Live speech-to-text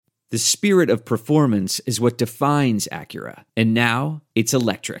The spirit of performance is what defines Acura. And now, it's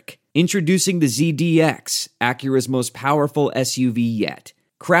electric. Introducing the ZDX, Acura's most powerful SUV yet.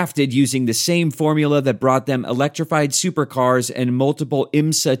 Crafted using the same formula that brought them electrified supercars and multiple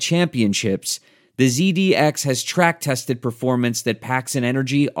IMSA championships, the ZDX has track-tested performance that packs an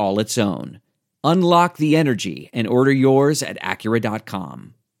energy all its own. Unlock the energy and order yours at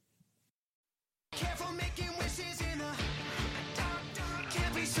Acura.com.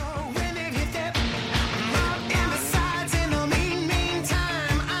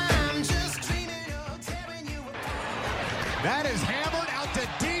 That is hammered out to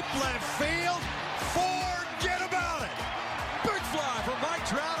deep left field. Forget about it. Big fly from Mike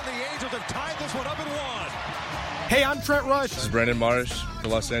Trout, and the Angels have tied this one up at 1. Hey, I'm Trent Rush. This is Brendan Marsh, the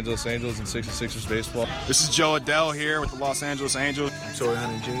Los Angeles Angels and 66ers baseball. This is Joe Adele here with the Los Angeles Angels. I'm Torrey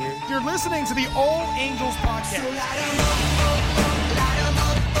Hunter Jr. You're listening to the All Angels podcast.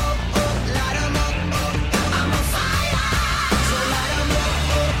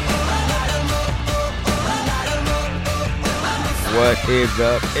 What is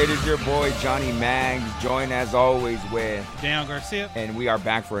up? It is your boy Johnny Maggs, joined as always with Daniel Garcia. And we are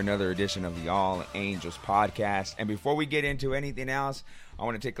back for another edition of the All Angels podcast. And before we get into anything else, I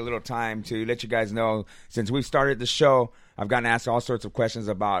want to take a little time to let you guys know, since we've started the show, I've gotten asked all sorts of questions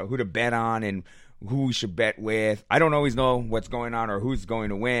about who to bet on and who we should bet with. I don't always know what's going on or who's going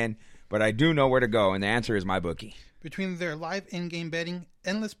to win, but I do know where to go, and the answer is MyBookie. Between their live in-game betting,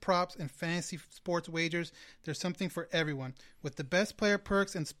 endless props, and fantasy sports wagers, there's something for everyone. With the best player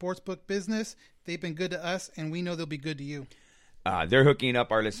perks and sportsbook business, they've been good to us, and we know they'll be good to you. They're hooking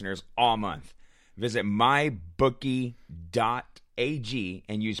up our listeners all month. Visit mybookie.ag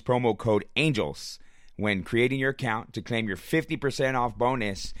and use promo code ANGELS when creating your account to claim your 50% off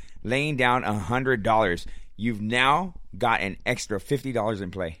bonus, laying down $100. You've now got an extra $50 in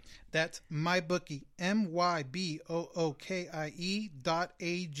play. That's MyBookie, MYBOOKIE.AG.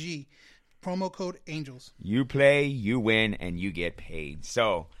 Promo code ANGELS. You play, you win, and you get paid.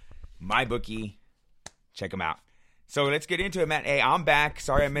 So, MyBookie, check them out. So, let's get into it, man. Hey, I'm back.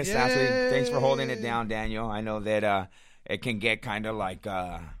 Sorry I missed last week. Thanks for holding it down, Daniel. I know that it can get kind of like...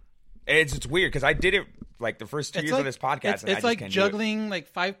 It's weird because I did it like the first 2 years of this podcast. It's like juggling like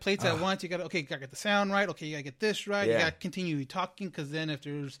 5 plates at once. You got to get the sound right. Okay, you got to get this right. Yeah. You got to continue talking because then if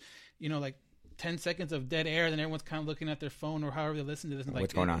there's, like 10 seconds of dead air, then everyone's kind of looking at their phone or however they listen to this. And like,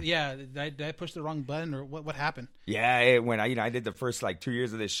 what's going on? Yeah, did I push the wrong button or what happened? Yeah, when I did the first like 2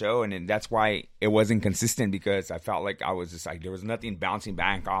 years of this show, and that's why it wasn't consistent because I felt like I was just like there was nothing bounce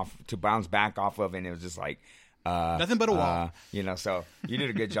back off of, and it was just like. Nothing but a wall. So you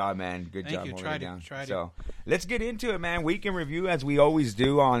did a good job, man. Good job. Thank you. Tried it. So let's get into it, man. Week in review, as we always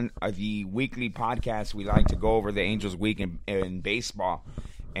do on the weekly podcast. We like to go over the Angels week in baseball.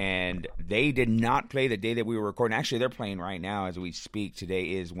 And they did not play the day that we were recording. Actually, they're playing right now as we speak.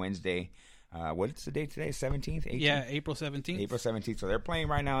 Today is Wednesday. What's the date today? 17th? 18th? Yeah, April 17th. April 17th. So they're playing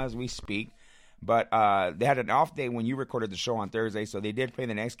right now as we speak. But they had an off day when you recorded the show on Thursday. So they did play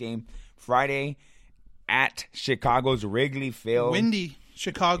the next game Friday at Chicago's Wrigley Field. Windy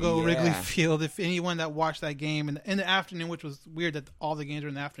Chicago Wrigley Field. If anyone that watched that game in the afternoon, which was weird that all the games are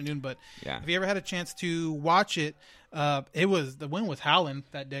in the afternoon, but if you ever had a chance to watch it, the wind was howling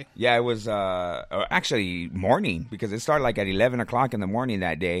that day. Yeah, it was actually morning because it started like at 11 o'clock in the morning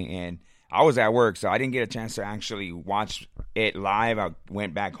that day, and I was at work, so I didn't get a chance to actually watch it live. I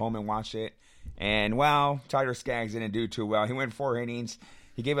went back home and watched it, and Tyler Skaggs didn't do too well. He went 4 innings.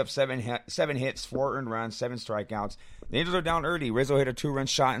 He gave up seven hits, 4 earned runs, 7 strikeouts. The Angels are down early. Rizzo hit a 2-run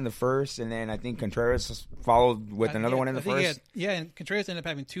shot in the first, and then I think Contreras followed with another one in the first. And Contreras ended up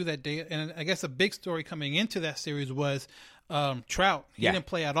having 2 that day. And I guess a big story coming into that series was Trout. He didn't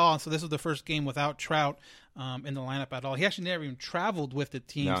play at all, so this was the first game without Trout in the lineup at all. He actually never even traveled with the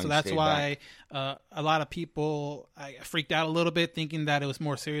team, so that's why a lot of people freaked out a little bit, thinking that it was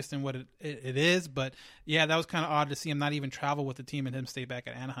more serious than what it is. But yeah, that was kind of odd to see him not even travel with the team and him stay back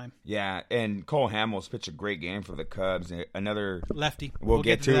at Anaheim. Yeah, and Cole Hamels pitched a great game for the Cubs. Another lefty. We'll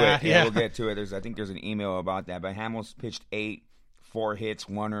get to it. Yeah, we'll get to it. I think there's an email about that. But Hamels pitched 8, 4 hits,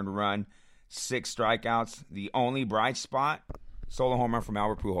 1 earned run, 6 strikeouts. The only bright spot, solo home run from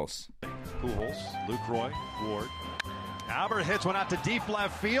Albert Pujols. Lucroy, Ward. Albert hits one out to deep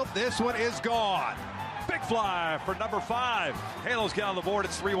left field. This one is gone. Big fly for number 5. Halos get on the board.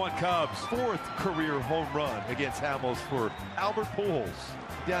 It's 3-1 Cubs. 4th career home run against Hamels for Albert Pujols.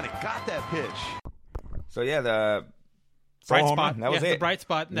 Down and got that pitch. So yeah, the bright spot. That was it. The bright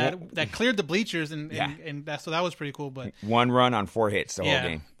spot that cleared the bleachers and so that was pretty cool. But 1 run on 4 hits the whole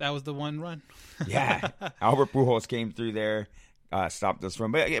game. That was the 1 run. Yeah, Albert Pujols came through there. stopped us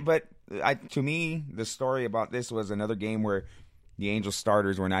from. But to me, the story about this was another game where the Angels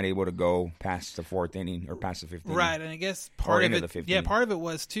starters were not able to go past the fourth inning or past the fifth inning. Right, and I guess part of it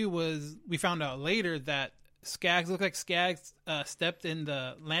was we found out later that looked like Skaggs stepped in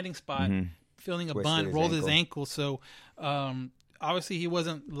the landing spot, feeling a bunt, rolled his ankle. So obviously he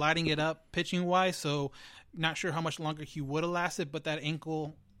wasn't lighting it up pitching wise. So not sure how much longer he would have lasted, but that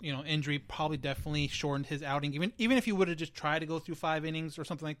ankle injury probably definitely shortened his outing. Even if he would have just tried to go through 5 innings or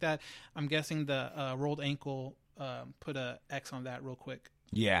something like that, I'm guessing the rolled ankle put a X on that real quick.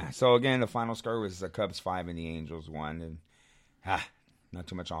 Yeah. So again, the final score was the Cubs 5 and the Angels 1, and not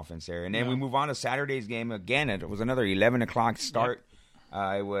too much offense there. And then we move on to Saturday's game again. It was another 11 o'clock start.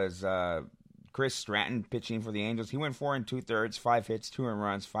 It was Chris Stratton pitching for the Angels. He went 4 2/3, 5 hits, 2 earned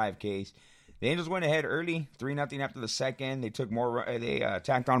runs, 5 Ks. The Angels went ahead early, 3-0 after the second. They took more. They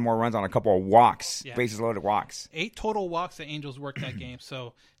tacked on more runs on a couple of walks, bases loaded walks. 8 total walks the Angels worked that game.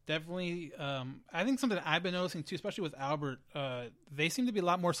 So definitely, I think something that I've been noticing too, especially with Albert, they seem to be a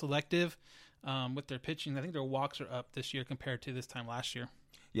lot more selective with their pitching. I think their walks are up this year compared to this time last year.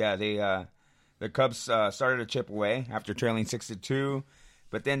 Yeah, the Cubs started to chip away after trailing 6-2,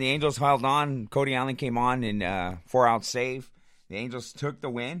 but then the Angels held on. Cody Allen came on in 4-out save. The Angels took the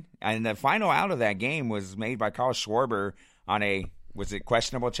win, and the final out of that game was made by Kyle Schwarber on a, was it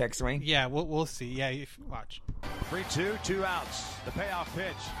questionable check swing? Yeah, we'll see. Yeah, watch. 3-2, 2 outs. The payoff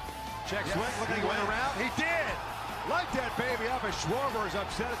pitch. Check swing, looking, he went around. He did! Light that baby up as Schwarber is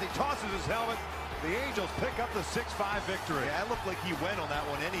upset as he tosses his helmet. The Angels pick up the 6-5 victory. Yeah, it looked like he went on that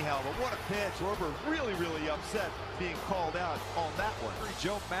one anyhow, but what a pitch. Schwarber really, really upset being called out on that one.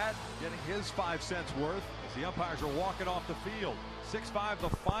 Joe Madden getting his 5 cents worth as the umpires are walking off the field. 6-5 the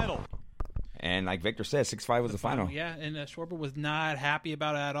final. And like Victor said, 6-5 was the final. Yeah, and Schwarber was not happy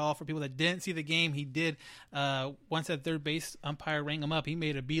about it at all. For people that didn't see the game, he did. Once that third base umpire rang him up, he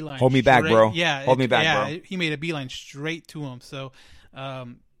made a beeline. Hold me back, bro. Yeah, hold me back, bro. He made a beeline straight to him. So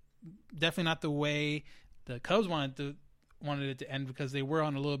definitely not the way the Cubs wanted it to end, because they were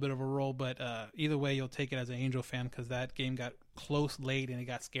on a little bit of a roll. But either way, you'll take it as an Angel fan, because that game got close late and it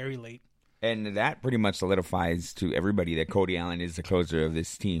got scary late. And that pretty much solidifies to everybody that Cody Allen is the closer of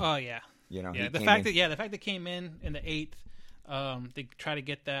this team. Oh yeah. The fact that came in the 8th, they try to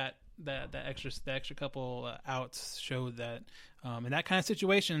get that extra couple outs showed that in that kind of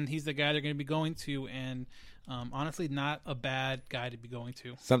situation, he's the guy they're going to be going to, and honestly, not a bad guy to be going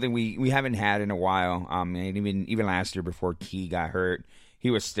to. Something we haven't had in a while. And even last year before Key got hurt,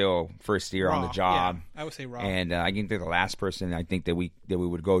 he was still first year on the job. Yeah, I would say raw. And I think they're the last person I think that we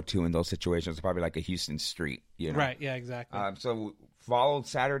would go to in those situations, probably like a Houston Street. Right? Yeah, exactly. So followed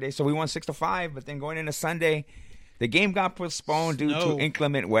Saturday, so we won 6-5. But then going into Sunday, the game got postponed due to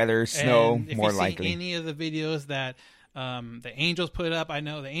inclement weather, snow, and more if you likely. See any of the videos that the Angels put up, I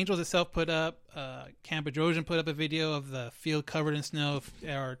know the Angels itself put up. Cam Bedrosian put up a video of the field covered in snow.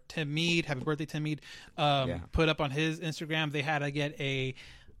 Or Tim Mead, happy birthday, Tim Mead, put up on his Instagram. They had to get a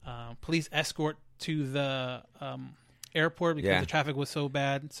police escort to the airport because the traffic was so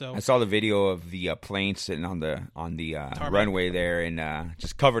bad. So I saw the video of the plane sitting on the runway there and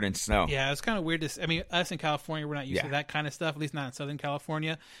just covered in snow. Yeah, it's kind of weird. Us in California, we're not used to that kind of stuff, at least not in Southern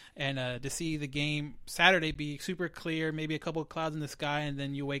California. And to see the game Saturday be super clear, maybe a couple of clouds in the sky, and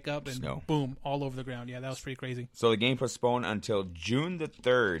then you wake up and snow. Boom, all over the ground. Yeah, that was pretty crazy. So the game postponed until June the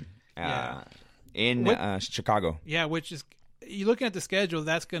 3rd in Chicago. Yeah, which is, you looking at the schedule,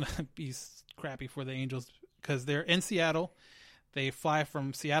 that's going to be crappy for the Angels, because they're in Seattle. They fly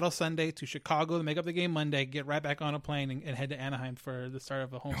from Seattle Sunday to Chicago to make up the game Monday, get right back on a plane, and head to Anaheim for the start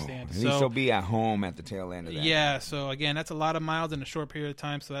of a homestand. At least they'll be at home at the tail end of that. Yeah, so again, that's a lot of miles in a short period of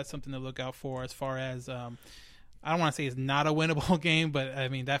time, so that's something to look out for as far as, I don't want to say it's not a winnable game, but I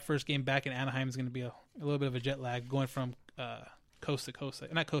mean, that first game back in Anaheim is going to be a little bit of a jet lag going from coast to coast.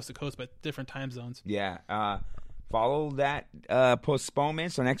 Not coast to coast, but different time zones. Yeah, follow that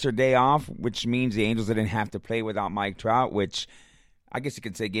postponement, so an extra day off, which means the Angels didn't have to play without Mike Trout, which I guess you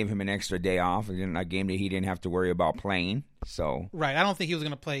could say gave him an extra day off, a game that he didn't have to worry about playing. So right, I don't think he was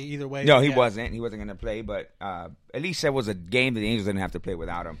going to play either way. No, he wasn't. He wasn't going to play, but at least that was a game that the Angels didn't have to play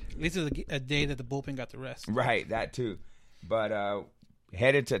without him. At least it was a day that the bullpen got the rest. Right, that too. But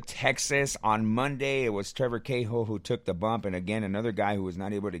headed to Texas on Monday, it was Trevor Cahill who took the bump, and again, another guy who was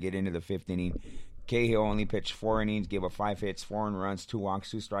not able to get into the 5th inning. Cahill only pitched 4 innings, gave up 5 hits, 4 earned runs, 2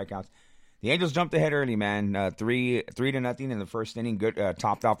 walks, 2 strikeouts. The Angels jumped ahead early, man. 3-0 in the first inning. Good,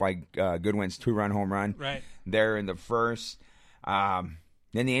 topped off by Goodwin's 2-run home run. Right there in the first. Then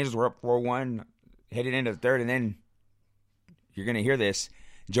the Angels were up 4-1, headed into the third, and then you're gonna hear this.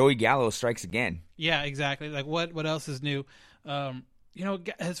 Joey Gallo strikes again. Yeah, exactly. Like what else is new?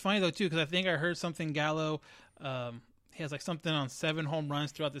 It's funny though too, because I think I heard something Gallo. He has like something on 7 home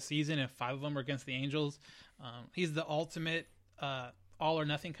runs throughout the season, and 5 of them are against the Angels. He's the ultimate all or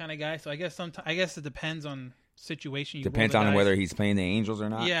nothing kind of guy. So I guess it depends on situation. Depends on whether he's playing the Angels or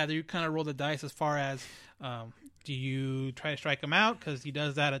not. Yeah, you kind of roll the dice as far as do you try to strike him out because he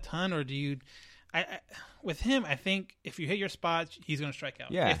does that a ton, or do you? With him, I think if you hit your spots, he's going to strike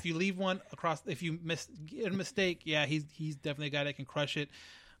out. Yeah. If you leave one across, if you get a mistake, yeah, he's definitely a guy that can crush it.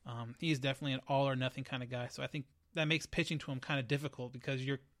 He's definitely an all or nothing kind of guy. So I think that makes pitching to him kind of difficult because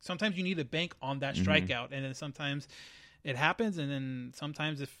sometimes you need to bank on that strikeout, and then sometimes it happens, and then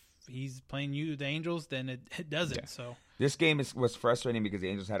sometimes if he's playing the Angels, then it doesn't. Yeah. So this game was frustrating because the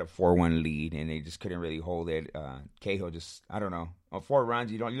Angels had a 4-1 lead and they just couldn't really hold it. Cahill just, I don't know, 4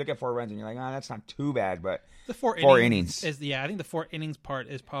 runs. You look at 4 runs and you're like, that's not too bad. But the 4 innings is I think the 4 innings part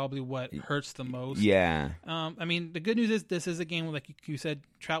is probably what hurts the most. Yeah. I mean, the good news is this is a game like you said,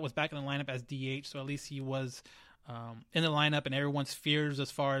 Trout was back in the lineup as DH, so at least he was in the lineup, and everyone's fears as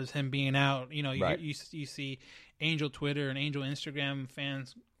far as him being out. Right. You see Angel Twitter and Angel Instagram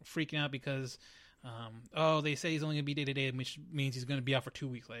fans freaking out because they say he's only going to be day-to-day, which means he's going to be out for 2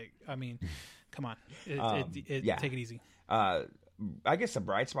 weeks. Like, I mean, come on. Take it easy. I guess the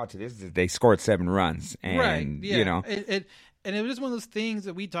bright spot to this is they scored 7 runs. And, right, yeah. And it was just one of those things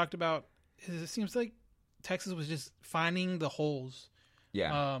that we talked about. It seems like Texas was just finding the holes.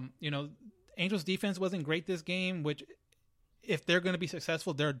 Yeah. Angels' defense wasn't great this game, which if they're going to be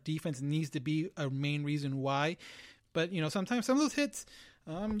successful, their defense needs to be a main reason why. But, sometimes some of those hits –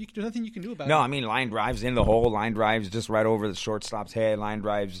 there's nothing you can do about it. No, I mean, line drives in the hole, line drives just right over the shortstop's head, line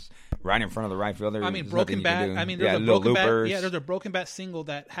drives right in front of the right fielder. I mean, broken bat. I mean, there's a broken bat. Yeah, there's a broken bat single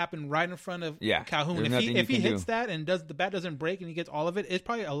that happened right in front of Calhoun. If he hits that and the bat doesn't break and he gets all of it, it's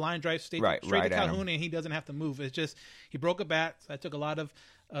probably a line drive straight to Calhoun, and he doesn't have to move. It's just he broke a bat, so that took a lot of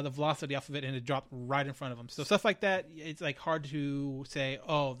the velocity off of it, and it dropped right in front of him. So stuff like that, it's like hard to say,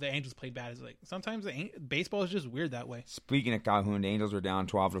 the Angels played bad. It's like sometimes baseball is just weird that way. Speaking of Calhoun, the Angels were down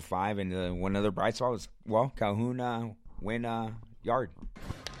 12-5, and one other bright spot was Calhoun went yard.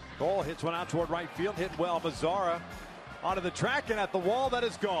 Ball hits one out toward right field, hit well. Mazzara onto the track and at the wall. That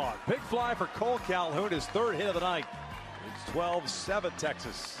is gone. Big fly for Cole Calhoun, his 3rd hit of the night. It's 12-7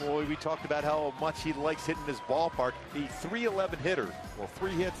 Texas. Boy, we talked about how much he likes hitting this ballpark. The 311 hitter. Well,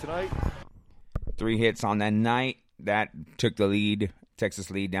 3 hits tonight. 3 hits on that night. That took the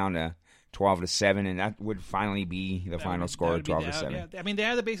Texas lead down to 12-7, and that would finally be the final score, 12-7. Yeah. I mean, they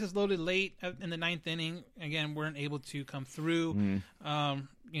had the bases loaded late in the 9th inning. Again, weren't able to come through.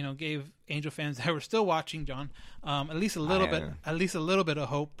 Gave Angel fans that were still watching, John, at least a little bit of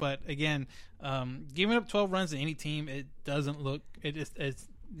hope. But again, giving up 12 runs to any team, it doesn't look. It's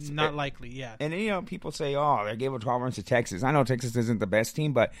not likely. Yeah. And people say, they gave up 12 runs to Texas. I know Texas isn't the best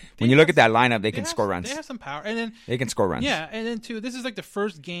team, but when you look at that lineup, they can score runs. They have some power, and then they can score runs. Yeah, and then too, this is like the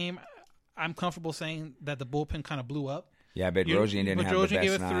first game I'm comfortable saying that the bullpen kind of blew up. Yeah, but Bedrosian didn't have the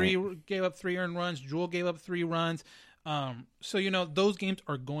best night. Gave up 3 earned runs. Jewel gave up 3 runs. So those games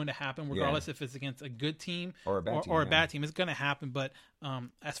are going to happen regardless if it's against a good team or a bad team. Or a bad team. It's going to happen. But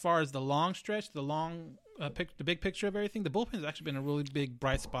as far as the long stretch, the big picture of everything, the bullpen has actually been a really big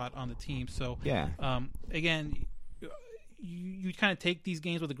bright spot on the team. So again, you kind of take these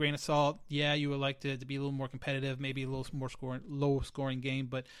games with a grain of salt. Yeah, you would like to be a little more competitive, maybe a little more low scoring game,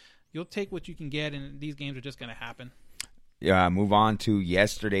 but you'll take what you can get, and these games are just going to happen. Move on to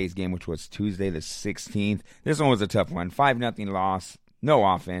yesterday's game, which was Tuesday the 16th. This one was a tough one. 5-0 loss. No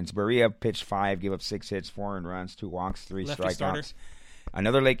offense. Berea pitched 5, gave up 6 hits, 4 earned runs, 2 walks, 3 strikeouts. Starter.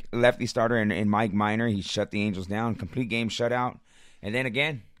 Another lefty starter in Mike Minor. He shut the Angels down. Complete game shutout. And then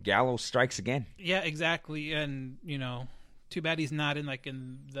again, Gallo strikes again. Yeah, exactly. And, too bad he's not in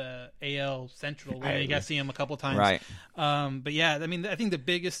the AL Central where you got to see him a couple times. Right. But yeah, I mean, I think the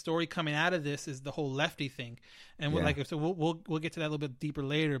biggest story coming out of this is the whole lefty thing, and we'll get to that a little bit deeper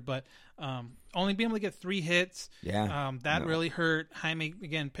later. But only being able to get 3 hits, that really hurt. Jaime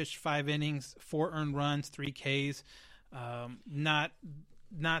again pitched 5 innings, 4 earned runs, 3 Ks. Not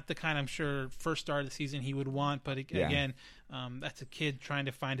the kind, I'm sure, first start of the season he would want, but again, that's a kid trying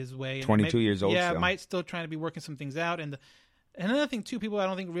to find his way. 22 years old. Yeah, might still trying to be working some things out. And another thing, too, people I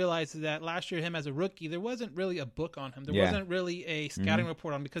don't think realize is that last year him as a rookie, there wasn't really a book on him. There wasn't really a scouting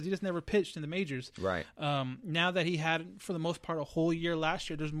report on him because he just never pitched in the majors. Right. Now that he had, for the most part, a whole year last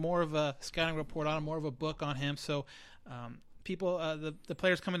year, there's more of a scouting report on him, more of a book on him. So people, the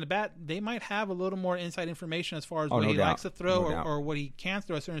players coming to bat, they might have a little more inside information as far as what he likes to throw or what he can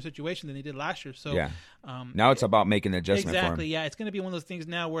throw in a certain situation than they did last year. So now it's about making the adjustment exactly, for him. Yeah, it's going to be one of those things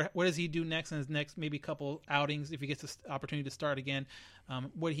now where what does he do next in his next maybe couple outings if he gets the opportunity to start again?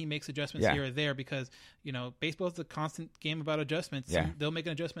 What he makes adjustments here or there, because baseball is a constant game about adjustments. Yeah. They'll make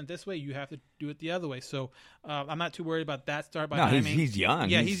an adjustment this way, you have to do it the other way. So I'm not too worried about that start by No, timing. he's young.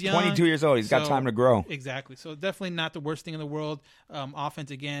 Yeah, he's young. 22 years old. He's got time to grow. Exactly. So definitely not the worst thing in the world.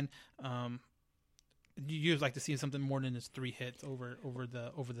 Offense again. You like to see something more than just 3 hits over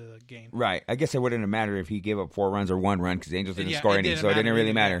the game. Right. I guess it wouldn't have mattered if he gave up 4 runs or 1 run because the Angels didn't score any, so it didn't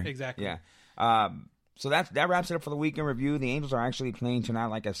really matter. Exactly. Yeah. So that wraps it up for the weekend review. The Angels are actually playing tonight.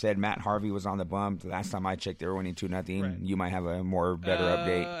 Like I said, Matt Harvey was on the bump. The last time I checked, they were winning 2-0. Right. You might have a better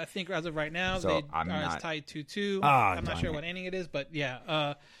update. I think as of right now, so it's tied 2-2. I'm not sure what inning it is, but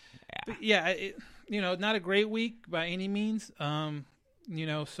yeah. Not a great week by any means.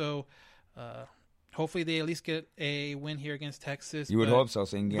 Hopefully they at least get a win here against Texas. You would hope so you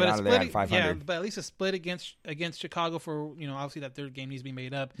can get out of there at 500. Yeah, but at least a split against Chicago for, obviously that third game needs to be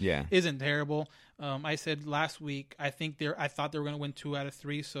made up. Yeah. Isn't terrible. I said last week, I thought they were going to win 2 out of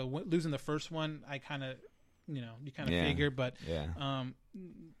 3, so losing the first one, I kind of, you figure, but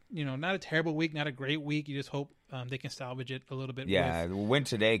not a terrible week, not a great week. You just hope they can salvage it a little bit. Yeah, the win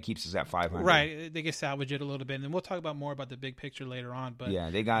today keeps us at 500. Right, they can salvage it a little bit, and then we'll talk about more about the big picture later on. But yeah,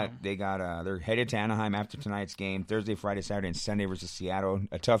 they're headed to Anaheim after tonight's game, Thursday, Friday, Saturday, and Sunday versus Seattle.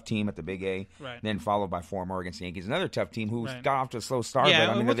 A tough team at the Big A, right. Then followed by 4 more against the Yankees. Another tough team who got off to a slow start,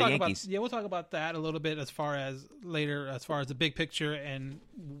 but they're the Yankees. We'll talk about that a little bit as far as the big picture and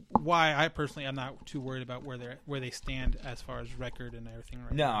why I personally am not too worried about where they stand as far as record and everything.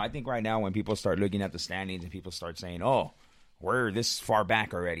 Right now. I think right now when people start looking at the standings and people start saying, "Oh, we're this far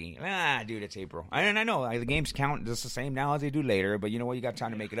back already," dude, it's April. And I know the games count just the same now as they do later, but you know what? You got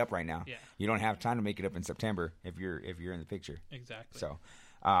time to make it up right now. Yeah. You don't have time to make it up in September if you're in the picture. Exactly. So,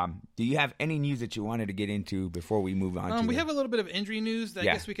 do you have any news that you wanted to get into before we move on? We have a little bit of injury news that I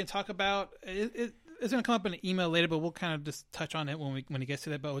guess we can talk about. It's going to come up in an email later, but we'll kind of just touch on it when it gets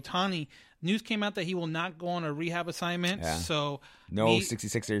to that. But Ohtani, news came out that he will not go on a rehab assignment. Yeah. So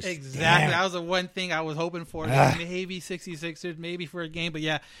 66ers. Exactly. Damn. That was the one thing I was hoping for. Maybe 66ers, maybe for a game. But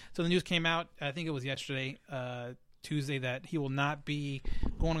yeah, so the news came out, I think it was yesterday, Tuesday, that he will not be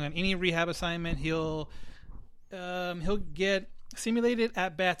going on any rehab assignment. He'll get simulated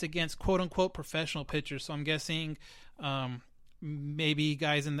at-bats against quote-unquote professional pitchers. So I'm guessing maybe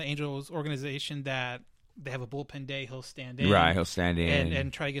guys in the Angels organization that they have a bullpen day, he'll stand in. Right, he'll stand in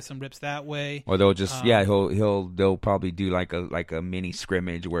and try to get some rips that way. Or they'll just they'll probably do like a mini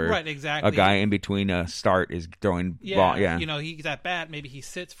scrimmage where a guy in between a start is throwing ball. Yeah, he's at bat, maybe he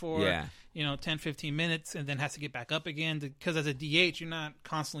sits for 10, 15 minutes and then has to get back up again because as a DH you're not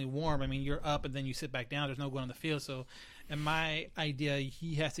constantly warm. I mean, you're up and then you sit back down. There's no going on the field. So in my idea,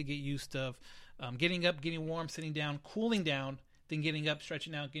 he has to get used to getting up, getting warm, sitting down, cooling down, then getting up,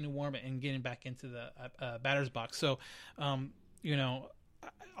 stretching out, getting warm, and getting back into the batter's box. So,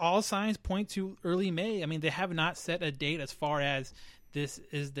 all signs point to early May. I mean, they have not set a date as far as this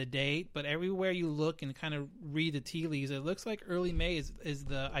is the date, but everywhere you look and kind of read the tea leaves, it looks like early May is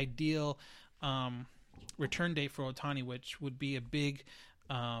the ideal return date for Ohtani, which would be a big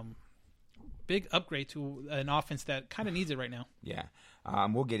upgrade to an offense that kind of needs it right now. Yeah.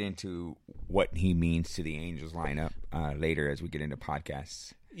 We'll get into what he means to the Angels lineup later as we get into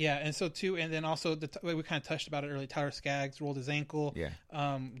podcasts. Yeah, and so too, and then also we kind of touched about it earlier. Tyler Skaggs rolled his ankle. Yeah,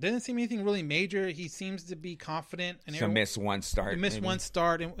 didn't seem anything really major. He seems to be confident. And missed one start. One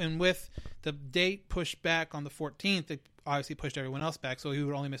start, and with the date pushed back on the 14th, it obviously pushed everyone else back. So he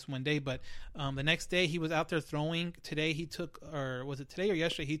would only miss one day. But the next day he was out there throwing. Today he took, or was it today or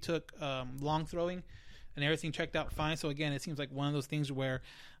yesterday? He took long throwing. And everything checked out fine. So, again, it seems like one of those things where,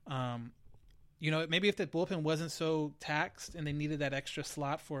 maybe if the bullpen wasn't so taxed and they needed that extra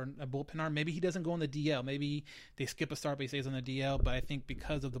slot for a bullpen arm, maybe he doesn't go on the DL. Maybe they skip a start, but he stays on the DL. But I think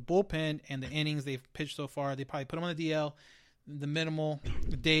because of the bullpen and the innings they've pitched so far, they probably put him on the DL, the minimal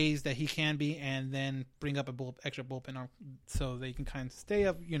days that he can be, and then bring up extra bullpen arm so they can kind of stay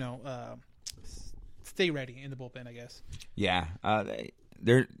ready in the bullpen, I guess. Yeah.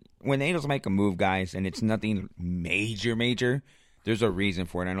 When the Angels make a move, guys, and it's nothing major, there's a reason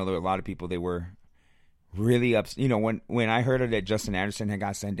for it. I know there were a lot of people, they were really upset. When I heard that Justin Anderson had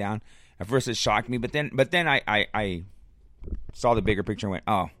got sent down, at first it shocked me, but then I saw the bigger picture and went,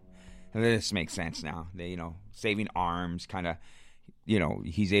 oh, this makes sense now. They, saving arms, kind of,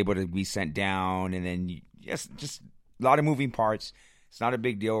 he's able to be sent down, and then just a lot of moving parts. It's not a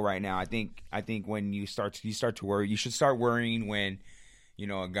big deal right now. I think when you start to worry, you should start worrying when, you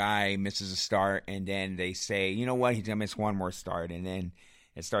know, a guy misses a start and then they say, you know what, he's gonna miss one more start, and then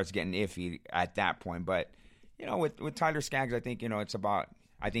it starts getting iffy at that point. But you know, with Tyler Skaggs, I think, you know, it's about.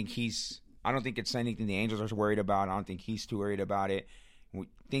 I don't think it's anything the Angels are worried about. I don't think he's too worried about it.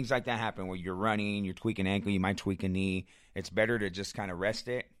 Things like that happen where you're running, you're tweaking an ankle, you might tweak a knee. It's better to just kind of rest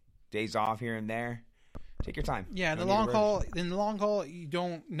it, days off here and there. Take your time. Yeah, in the long haul, you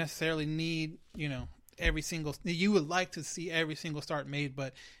don't necessarily need, you know, every single. You would like to see every single start made,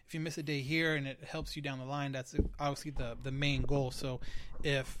 but if you miss a day here and it helps you down the line, that's obviously the main goal. So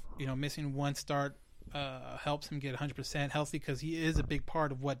if, you know, missing one start helps him get 100% healthy, because he is a big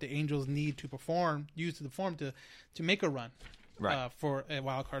part of what the Angels need to use to perform to make a run, right, for a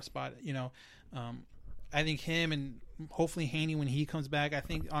wild card spot. You know, I think him and hopefully Haney, when he comes back, I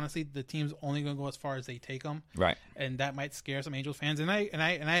think honestly the team's only going to go as far as they take him, right? And that might scare some Angels fans, and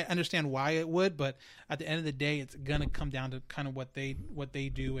I understand why it would, but at the end of the day, it's going to come down to kind of what they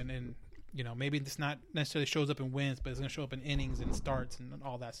do, and you know, maybe it's not necessarily shows up in wins, but it's going to show up in innings and starts and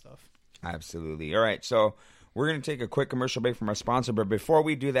all that stuff. Absolutely. All right, so we're going to take a quick commercial break from our sponsor, but before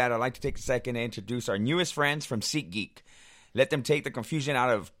we do that, I'd like to take a second to introduce our newest friends from SeatGeek. Let them take the confusion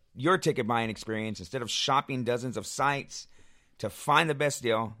out of your ticket buying experience. Instead of shopping dozens of sites to find the best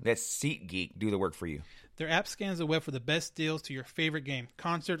deal, let SeatGeek do the work for you. Their app scans the web for the best deals to your favorite game,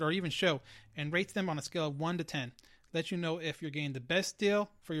 concert, or even show, and rates them on a scale of 1 to 10. Let you know if you're getting the best deal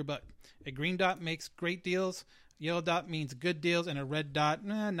for your buck. A green dot makes great deals. Yellow dot means good deals, and a red dot,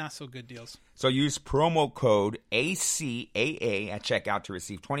 not so good deals. So use promo code ACAA at checkout to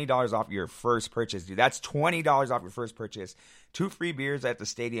receive $20 off your first purchase. Dude, that's $20 off your first purchase. 2 free beers at the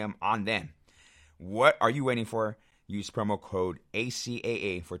stadium on them. What are you waiting for? Use promo code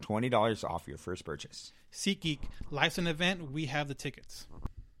ACAA for $20 off your first purchase. SeatGeek, life's an event. We have the tickets.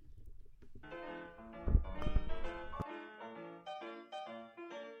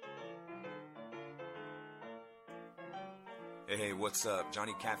 Hey, what's up?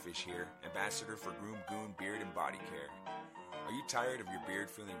 Johnny Catfish here, ambassador for Groom Goon Beard and Body Care. Are you tired of your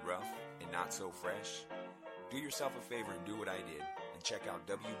beard feeling rough and not so fresh? Do yourself a favor and do what I did and check out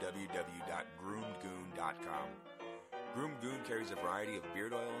www.groomgoon.com. Groom Goon carries a variety of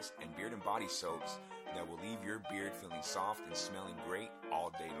beard oils and beard and body soaps that will leave your beard feeling soft and smelling great all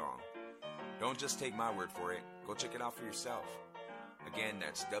day long. Don't just take my word for it. Go check it out for yourself. Again,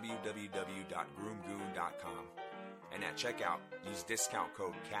 that's www.groomgoon.com. And at checkout, use discount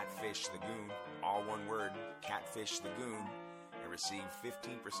code CATFISHTHEGOON, all one word, CATFISHTHEGOON, and receive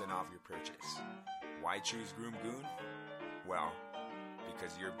 15% off your purchase. Why choose Groom Goon? Well,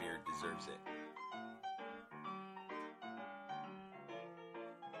 because your beard deserves it.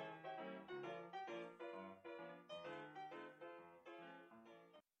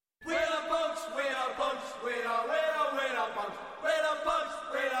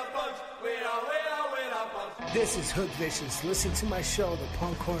 This is Hook Vicious. Listen to my show, The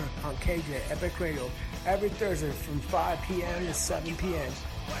Punk Corner, on KJ Epic Radio, every Thursday from 5 p.m. to 7 p.m.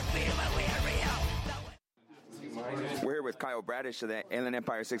 We're here with Kyle Bradish of the Inland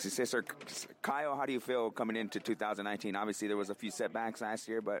Empire 66er. Kyle, how do you feel coming into 2019? Obviously, there was a few setbacks last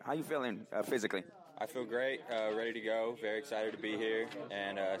year, but how are you feeling physically? I feel great, ready to go, very excited to be here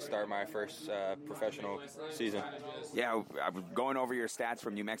and start my first professional season. Yeah, I was going over your stats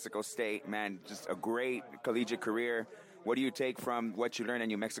from New Mexico State, man, just a great collegiate career. What do you take from what you learned at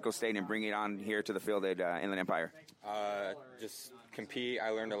New Mexico State and bring it on here to the field at Inland Empire? Just compete. I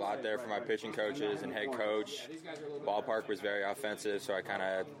learned a lot there from my pitching coaches and head coach. Ballpark was very offensive, so I kind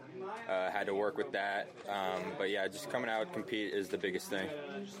of had to work with that. But yeah, just coming out compete is the biggest thing.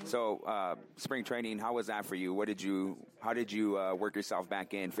 So spring training, how was that for you? How did you work yourself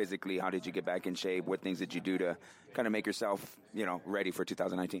back in physically? How did you get back in shape? What things did you do to kind of make yourself, ready for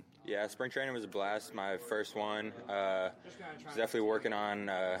 2019? Yeah, spring training was a blast. My first one. Was definitely working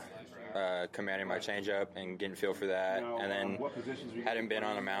on commanding my changeup and getting feel for that. And then hadn't been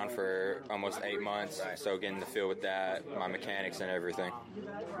on the mound for almost 8 months, so getting the feel with that, my mechanics and everything.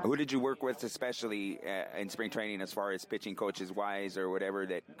 Who did you work with, especially in spring training, as far as pitching coaches wise or whatever,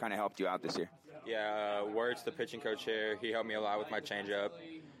 that kind of helped you out this year? Yeah, Wirtz, the pitching coach here, he helped me a lot with my changeup.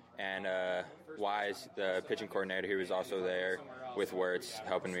 And Wise, the pitching coordinator, he was also there with Wirtz,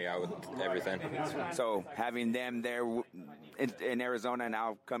 helping me out with everything. So having them there in Arizona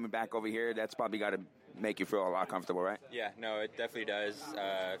now coming back over here, that's probably got to make you feel a lot comfortable, right? Yeah, no, it definitely does.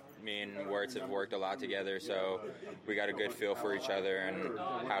 Me and Wirtz have worked a lot together, so we got a good feel for each other and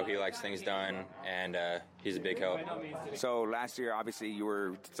how he likes things done, and he's a big help. So last year, obviously, you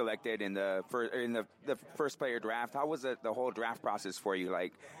were selected in the first player draft. How was the whole draft process for you?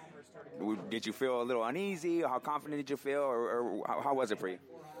 Like, did you feel a little uneasy? How confident did you feel, or how was it for you?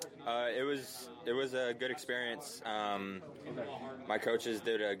 It was a good experience. My coaches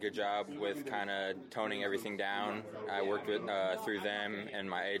did a good job with kind of toning everything down. I worked with through them and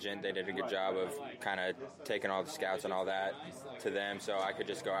my agent. They did a good job of kind of taking all the scouts and all that to them, so I could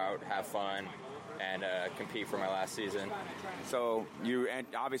just go out, have fun, and compete for my last season. So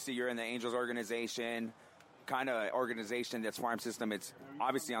obviously you're in the Angels organization. Kind of organization that's farm system. It's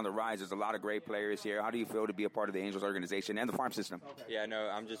obviously on the rise. There's a lot of great players here. How do you feel to be a part of the Angels organization and the farm system? Yeah, no,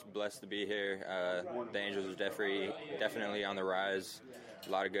 I'm just blessed to be here. The Angels are definitely on the rise. A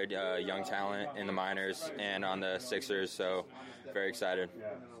lot of good young talent in the minors and on the Sixers, so very excited.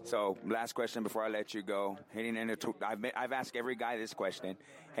 So last question before I let you go. Heading into I've asked every guy this question.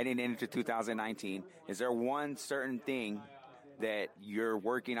 Heading into 2019, is there one certain thing that you're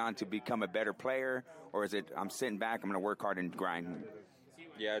working on to become a better player, or is it I'm sitting back, I'm going to work hard and grind?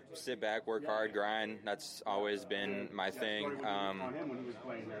 Yeah, sit back, work hard, grind. That's always been my thing.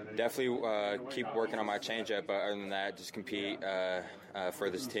 Definitely keep working on my changeup, but other than that, just compete for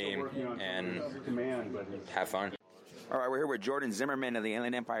this team and have fun. All right, we're here with Jordan Zimmerman of the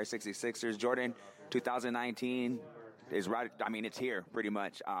Inland Empire 66ers. Jordan, 2019 is right. I mean, it's here pretty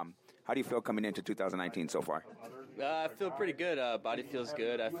much. How do you feel coming into 2019 so far? I feel pretty good. Body feels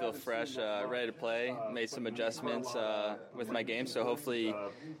good. I feel fresh, ready to play. Made some adjustments with my game, so hopefully it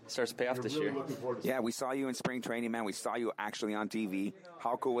starts to pay off this year. Yeah, we saw you in spring training, man. We saw you actually on TV.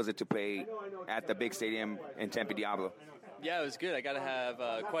 How cool was it to play at the big stadium in Tempe Diablo? Yeah, it was good. I got to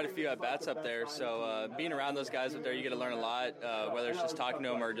have quite a few at-bats up there. So being around those guys up there, you get to learn a lot, whether it's just talking to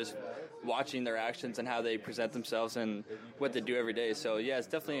them or just watching their actions and how they present themselves and what they do every day. So, yeah, it's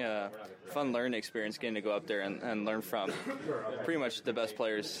definitely a fun learning experience getting to go up there and learn from pretty much the best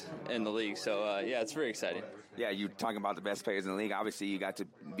players in the league. So, yeah, it's very exciting. Yeah, you're talking about the best players in the league. Obviously, you got to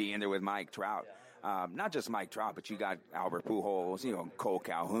be in there with Mike Trout. Not just Mike Trout, but you got Albert Pujols, Cole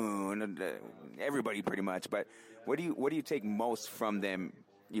Calhoun, everybody pretty much. But what do you take most from them,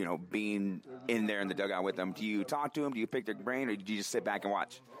 being in there in the dugout with them? Do you talk to them? Do you pick their brain, or do you just sit back and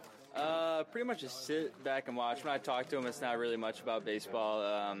watch? Pretty much just sit back and watch. When I talk to them, it's not really much about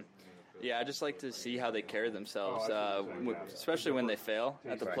baseball. Yeah, I just like to see how they carry themselves, especially when they fail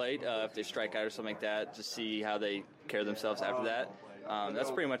at the plate. If they strike out or something like that, just see how they carry themselves after that.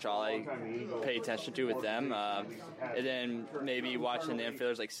 That's pretty much all I pay attention to with them. And then maybe watching the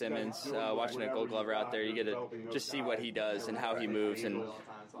infielders like Simmons, watching a Gold Glover out there, you get to just see what he does and how he moves and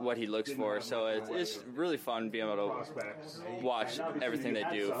what he looks for. So it's really fun being able to watch everything they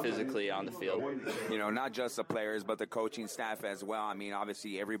do physically on the field. Not just the players, but the coaching staff as well. I mean,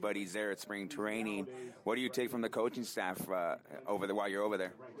 obviously everybody's there at spring training. What do you take from the coaching staff over there while you're over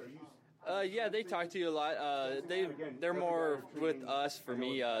there? Yeah, they talk to you a lot. They're more with us, for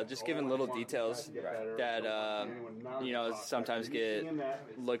me, just giving little details that, sometimes get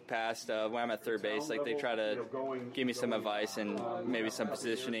looked past when I'm at third base. Like, they try to give me some advice and maybe some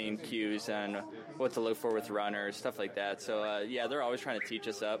positioning cues and what to look for with runners, stuff like that. So, yeah, they're always trying to teach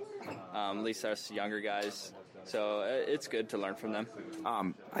us up, at least us younger guys. So it's good to learn from them.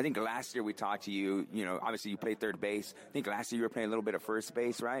 I think last year we talked to you, obviously you played third base. I think last year you were playing a little bit of first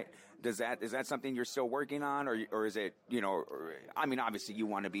base, right? Is that something you're still working on, or is it, obviously you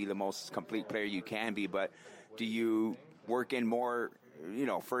want to be the most complete player you can be, but do you work in more,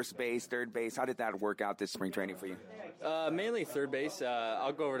 first base, third base? How did that work out this spring training for you? Mainly third base.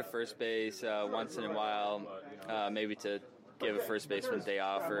 I'll go over to first base once in a while, maybe to give a first baseman a day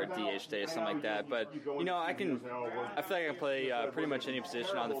off or a DH day or something like that. But, I feel like I can play pretty much any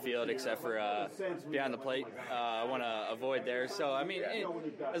position on the field except for behind the plate. I want to avoid there. So,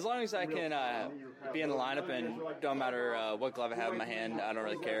 as long as I can be in the lineup, and don't matter what glove I have in my hand, I don't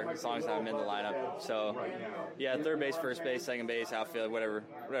really care as long as I'm in the lineup. So, yeah, third base, first base, second base, outfield,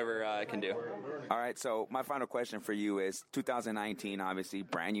 whatever I can do. All right, so my final question for you is 2019, obviously,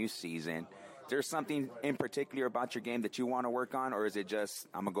 brand new season. Is there something in particular about your game that you want to work on, or is it just,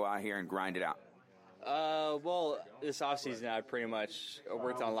 I'm going to go out here and grind it out? Well, this offseason I pretty much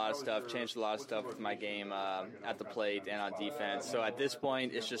worked on a lot of stuff, changed a lot of stuff with my game at the plate and on defense. So at this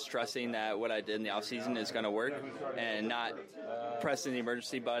point, it's just trusting that what I did in the offseason is going to work and not pressing the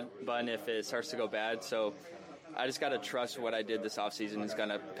emergency button if it starts to go bad. So I just got to trust what I did this offseason is going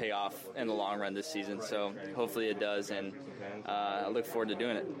to pay off in the long run this season. So hopefully it does, and I look forward to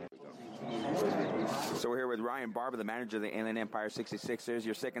doing it. So we're here with Ryan Barber, the manager of the Inland Empire 66ers.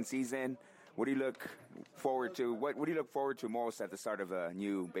 Your second season. What do you look forward to? What do you look forward to most at the start of a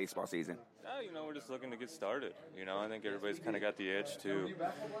new baseball season? We're just looking to get started. I think everybody's kind of got the itch to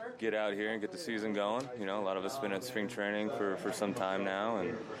get out here and get the season going. A lot of us have been at spring training for some time now,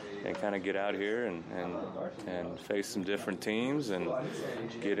 and kind of get out here and face some different teams and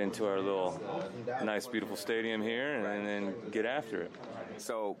get into our little nice, beautiful stadium here and then get after it.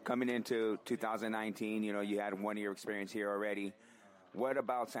 So coming into 2019, you had 1 year experience here already. What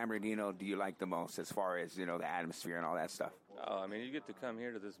about San Bernardino do you like the most as far as, the atmosphere and all that stuff? You get to come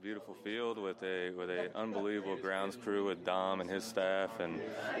here to this beautiful field with a unbelievable grounds crew with Dom and his staff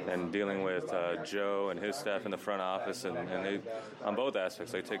and dealing with Joe and his staff in the front office. And they, on both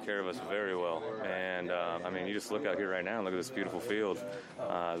aspects, they take care of us very well. And, you just look out here right now and look at this beautiful field.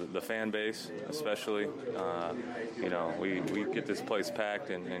 The fan base, especially, we get this place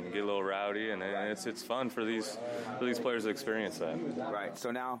packed and get a little rowdy. And it's fun for these players to experience that. Right. So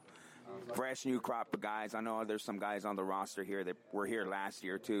now, fresh new crop of guys. I know there's some guys on the roster here that were here last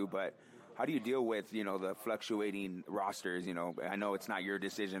year too, but how do you deal with, the fluctuating rosters? I know it's not your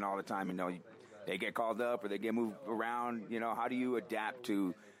decision all the time. They get called up or they get moved around. How do you adapt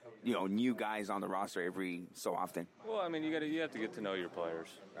to, new guys on the roster every so often? Well, you have to get to know your players,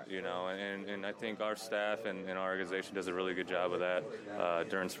 and I think our staff and our organization does a really good job of that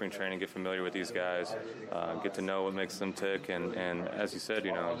during spring training. Get familiar with these guys, get to know what makes them tick, and as you said,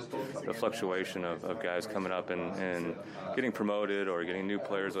 the fluctuation of guys coming up and getting promoted or getting new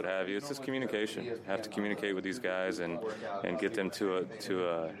players, what have you. It's just communication. You have to communicate with these guys and get them to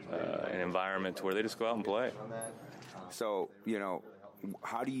an environment to where they just go out and play. So,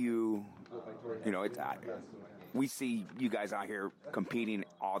 how do you, we see you guys out here competing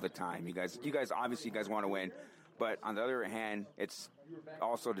all the time. You guys obviously want to win, but on the other hand, it's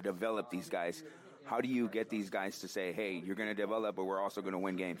also to develop these guys. How do you get these guys to say, hey, you're going to develop, but we're also going to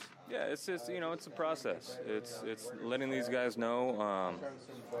win games? Yeah, it's just, it's a process. It's letting these guys know,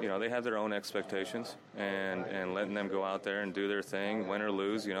 they have their own expectations and letting them go out there and do their thing, win or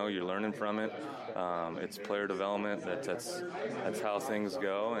lose, you're learning from it. It's player development. That's how things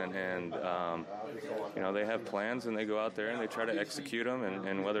go. And they have plans and they go out there and they try to execute them.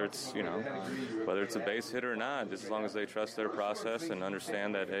 And whether it's a base hit or not, just as long as they trust their process and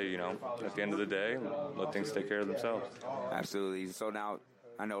understand that, hey, at the end of the day, let things take care of themselves. Absolutely. So now,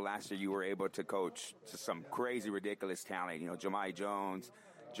 I know last year you were able to coach some crazy, ridiculous talent. Jahmai Jones,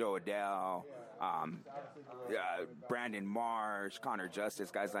 Joe Adele, Brandon Marsh, Connor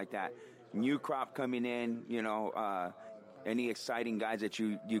Justice, guys like that. New crop coming in, any exciting guys that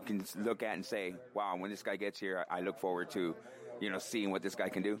you can look at and say, wow, when this guy gets here, I look forward to, seeing what this guy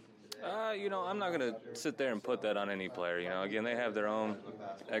can do? I'm not going to sit there and put that on any player. Again, they have their own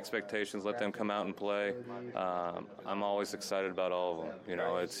expectations. Let them come out and play. I'm always excited about all of them.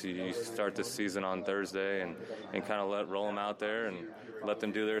 You start this season on Thursday and kind of roll them out there and let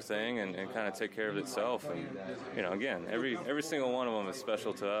them do their thing and kind of take care of itself. And again, every single one of them is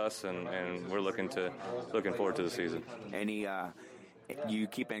special to us, and we're looking forward to the season. You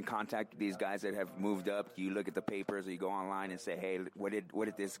keep in contact with these guys that have moved up? Do you look at the papers or you go online and say, hey, what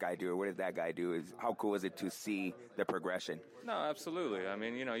did this guy do or what did that guy do? How cool is it to see the progression? No, absolutely.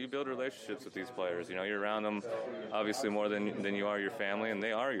 You build relationships with these players. You're around them obviously more than you are your family, and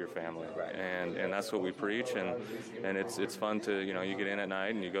they are your family. Right. And that's what we preach, and it's fun to, you get in at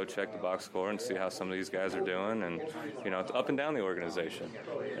night and you go check the box score and see how some of these guys are doing, and, it's up and down the organization.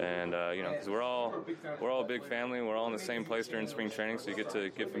 And, because we're all a big family, we're all in the same place during spring training, so you get to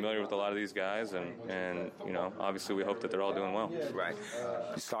get familiar with a lot of these guys, and obviously we hope that they're all doing well. Right.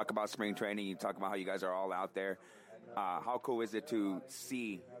 Just talk about spring training. You talk about how you guys are all out there. How cool is it to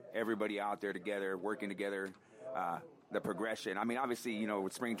see everybody out there together, working together, the progression? Obviously,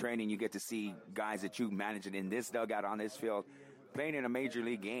 with spring training, you get to see guys that you manage in this dugout on this field playing in a major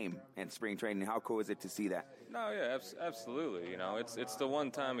league game and spring training. How cool is it to see that? No, yeah, absolutely. It's the one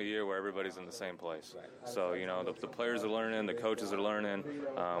time a year where everybody's in the same place. So, the players are learning, the coaches are learning.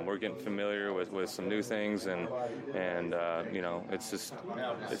 We're getting familiar with some new things, and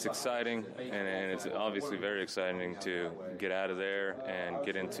it's exciting, and it's obviously very exciting to get out of there and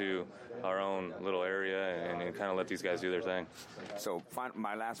get into our own little area and kind of let these guys do their thing. So,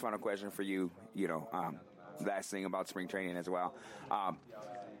 my last final question for you, last thing about spring training as well.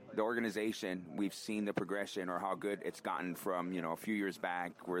 The organization, we've seen the progression or how good it's gotten from, a few years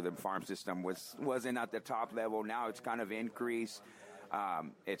back where the farm system wasn't at the top level. Now it's kind of increased.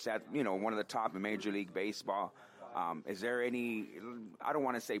 It's at, one of the top in Major League Baseball. Is there any, I don't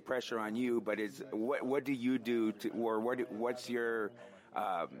want to say pressure on you, but what do you do to, or what's your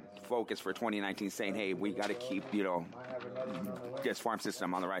focus for 2019, saying, hey, we got to keep, this farm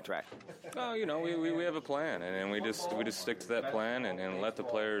system on the right track? Oh, we have a plan, and we just stick to that plan and let the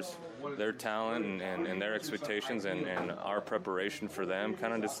players, their talent and their expectations and our preparation for them,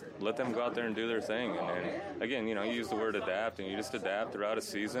 kind of just let them go out there and do their thing. And again, you use the word adapt, and you just adapt throughout a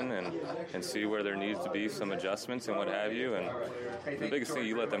season and see where there needs to be some adjustments and what have you. And the biggest thing,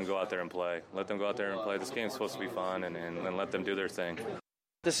 you let them go out there and play. Let them go out there and play. This game's supposed to be fun, and let them do their thing.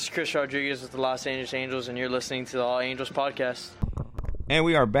 This is Chris Rodriguez with the Los Angeles Angels, and you're listening to the All Angels podcast. And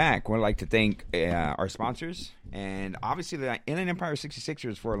we are back. We'd like to thank our sponsors and obviously the Inland Empire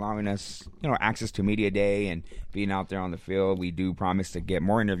 66ers for allowing us, access to Media Day and being out there on the field. We do promise to get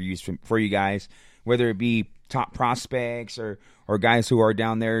more interviews for you guys, whether it be top prospects or guys who are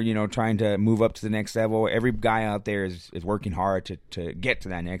down there, trying to move up to the next level. Every guy out there is working hard to get to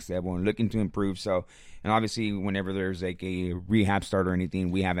that next level and looking to improve. So, and obviously, whenever there's like a rehab start or anything,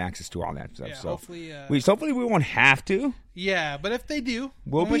 we have access to all that stuff. Yeah, so hopefully we won't have to. Yeah, but if they do,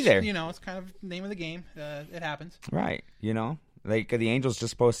 we'll be there. It's kind of the name of the game. It happens. Right. Like the Angels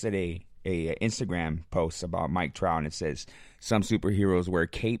just posted a Instagram post about Mike Trout, and it says, some superheroes wear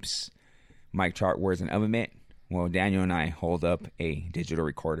capes. Mike Trout wears an oven mitt. Well, Daniel and I hold up a digital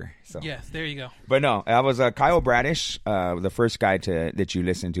recorder. So yes, there you go. But no, that was Kyle Bradish, the first guy that you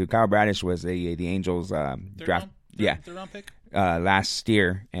listened to. Kyle Bradish was the Angels draft. Third round pick last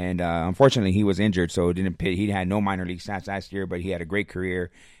year, and unfortunately he was injured, so he had no minor league stats last year, but he had a great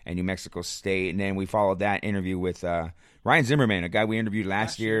career in New Mexico State. And then we followed that interview with Ryan Zimmerman, a guy we interviewed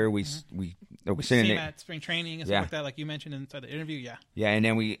last year. We seen him at spring training and stuff like that, like you mentioned inside the interview. Yeah, and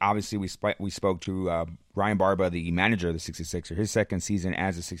then we spoke to Ryan Barba, the manager of the 66ers, his second season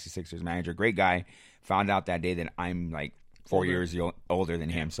as a 66ers manager. Great guy. Found out that day that I'm like 4 years older than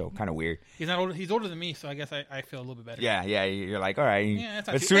him, so kind of weird. He's not older. He's older than me, so I guess I feel a little bit better. Yeah. You're like, all right. Yeah,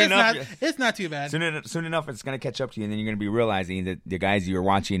 it's not too bad. Soon enough, it's gonna catch up to you, and then you're gonna be realizing that the guys you were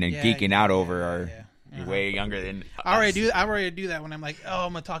watching and geeking out over are way younger than us. I already do that when I'm like, oh,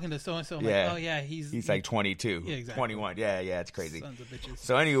 I'm talking to so and so. Like, oh yeah, he's like 22, yeah, exactly. 21. Yeah, it's crazy. Sons of bitches.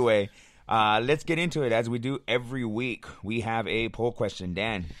 So anyway. Let's get into it as we do every week. We have a poll question,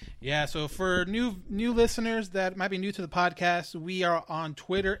 Dan. Yeah, so for new listeners that might be new to the podcast, we are on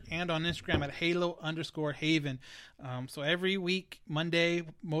Twitter and on Instagram at Halo_Haven. So every week, Monday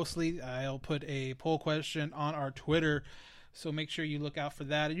mostly, I'll put a poll question on our Twitter. So make sure you look out for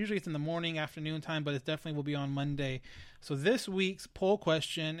that. Usually it's in the morning, afternoon time, but it definitely will be on Monday. So this week's poll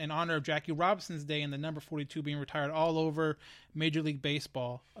question, in honor of Jackie Robinson's Day and the number 42 being retired all over Major League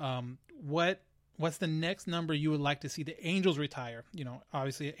Baseball, what's the next number you would like to see the Angels retire?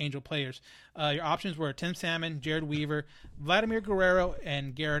 Obviously Angel players. Your options were Tim Salmon, Jared Weaver, Vladimir Guerrero,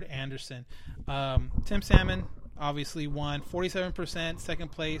 and Garrett Anderson. Tim Salmon obviously won 47%.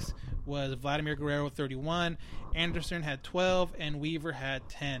 Second place was Vladimir Guerrero with 31. Anderson had 12, and Weaver had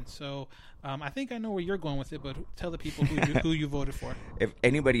 10. So I think I know where you're going with it, but tell the people who you voted for. If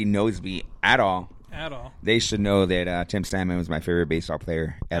anybody knows me at all, they should know that Tim Salmon was my favorite baseball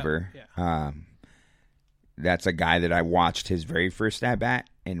player ever. Yeah. That's a guy that I watched his very first at-bat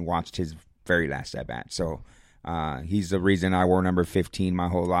and watched his very last at-bat. So he's the reason I wore number 15 my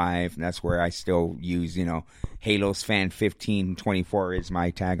whole life, and that's where I still use, Halos fan 1524 is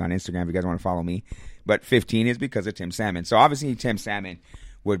my tag on Instagram if you guys want to follow me. But 15 is because of Tim Salmon. So obviously Tim Salmon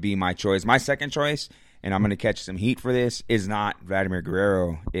would be my choice. My second choice, and I'm going to catch some heat for this, is not Vladimir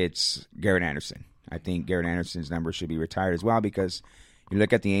Guerrero. It's Garrett Anderson. I think Garrett Anderson's number should be retired as well, because you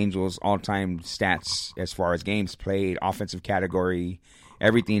look at the Angels' all-time stats as far as games played, offensive category,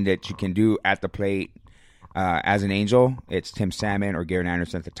 everything that you can do at the plate as an Angel, it's Tim Salmon or Garrett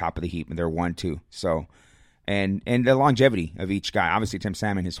Anderson at the top of the heap, and they're 1-2. So, and the longevity of each guy. Obviously, Tim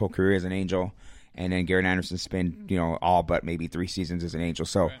Salmon, his whole career as an Angel, and then Garrett Anderson spent, all but maybe 3 seasons as an Angel.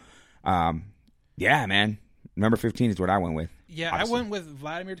 So, yeah, man, number 15 is what I went with. Yeah, obviously. I went with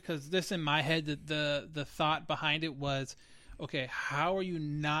Vladimir because this in my head, the thought behind it was, okay, how are you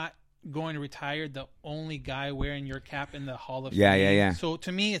not going to retire the only guy wearing your cap in the Hall of Fame? Yeah. So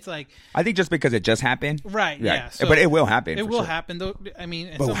to me, it's like, I think just because it just happened. Right, yeah. So but it will happen. It will happen, though. I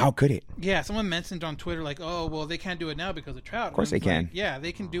mean, but how could it? Yeah, someone mentioned on Twitter, like, oh, well, they can't do it now because of Trout. Of course they can. Yeah,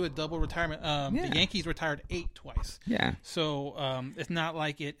 they can do a double retirement. The Yankees retired 8 twice. Yeah. So it's not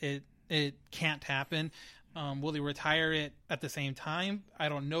like it can't happen. Will they retire it at the same time? I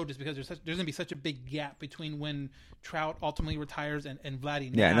don't know, just because there's going to be such a big gap between when Trout ultimately retires and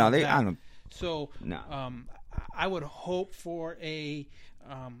Vladdy. Yeah, no, I don't. So, I would hope for a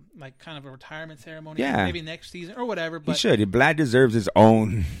like kind of a retirement ceremony, maybe next season or whatever. But he should. Vlad deserves his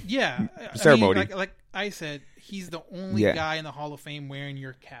own ceremony. Like I said he's the only guy in the Hall of Fame wearing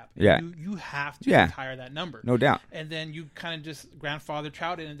your cap. Yeah. You have to retire that number. No doubt. And then you kind of just grandfather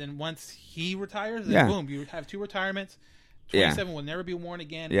Trout in, and then once he retires, then boom, you have 2 retirements. 27 will never be worn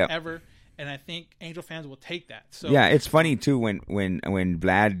again, ever. And I think Angel fans will take that. So yeah, it's funny too when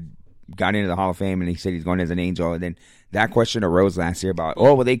Vlad got into the Hall of Fame and he said he's going as an Angel, and then that question arose last year about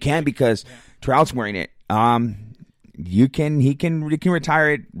they can because Trout's wearing it. He can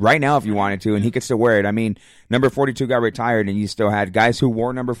retire it right now if you wanted to, and he could still wear it. I mean, number 42 got retired, and you still had guys who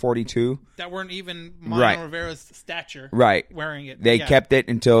wore number 42 that weren't even Mariano Rivera's stature, wearing it. They kept it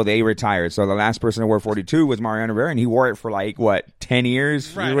until they retired. So the last person to wear 42 was Mariano Rivera, and he wore it for 10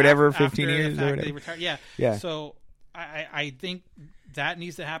 years or whatever, 15 years or whatever. They retired. Yeah. So I think that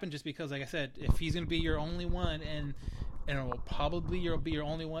needs to happen, just because, like I said, if he's going to be your only one, and it will probably be your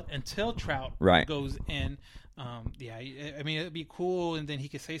only one until Trout goes in. I mean, it'd be cool, and then he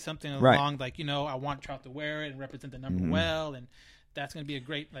could say something along I want Trout to wear it and represent the number well, and that's going to be a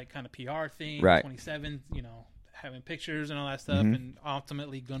great kind of PR thing. 27, having pictures and all that stuff, and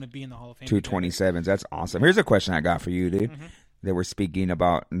ultimately going to be in the Hall of Fame. 2 27s, that's awesome. Here's a question I got for you, dude. That we're speaking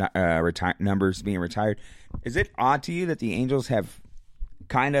about numbers being retired. Is it odd to you that the Angels have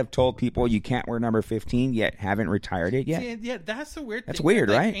kind of told people you can't wear number 15 yet haven't retired it yet? Yeah, that's the weird thing. That's weird,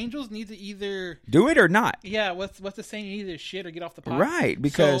 right? Angels need to either do it or not. Yeah, what's the saying? Either shit or get off the pot. Right,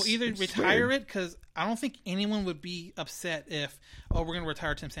 because so either retire it, because I don't think anyone would be upset if we're going to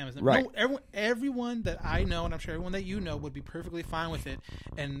retire Tim Salmon's number. Right. No, everyone that I know, and I'm sure everyone that you know, would be perfectly fine with it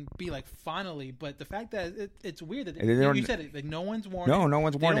and be like, finally. But the fact that it's weird that you said it, no one's worn it. No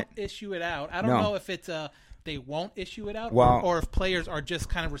one's worn it. They don't issue it out. I don't know if it's they won't issue it out, or if players are just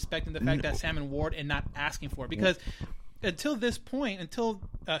kind of respecting the fact that Salmon wore it and not asking for it. Because until this point, until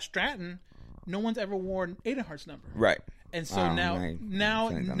Stratton, no one's ever worn Edenhart's number. Right. And so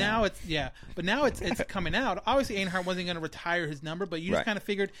now it's coming out. Obviously, Edenhart wasn't going to retire his number, but you just kind of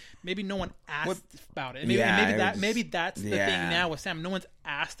figured maybe no one asked about it. Maybe that's the thing now with Salmon. No one's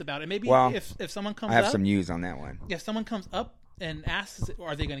asked about it. Maybe if someone comes up, I have some news on that one. If someone comes up and asks,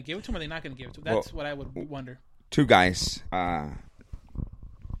 are they going to give it to him, or are they not going to give it to him? That's what I would wonder. 2 guys kind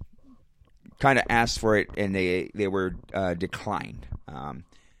of asked for it, and they were declined.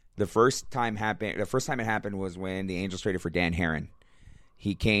 The first time it happened was when the Angels traded for Dan Herron.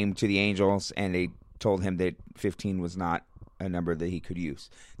 He came to the Angels, and they told him that 15 was not a number that he could use.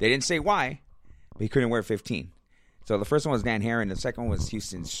 They didn't say why, but he couldn't wear 15. So the first one was Dan Herron. The second one was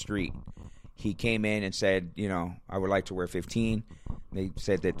Houston Street. He came in and said, I would like to wear 15. They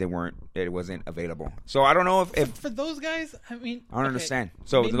said that it wasn't available. So I don't know if for those guys, I mean, I don't understand.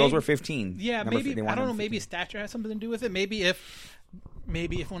 So those were 15. Yeah, maybe I don't know. Maybe stature has something to do with it. Maybe if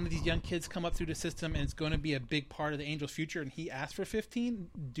one of these young kids come up through the system and it's going to be a big part of the Angels' future, and he asks for 15,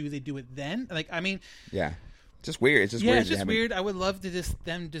 do they do it then? Yeah. Just weird. It's just weird. Yeah, it's just weird. I would love to just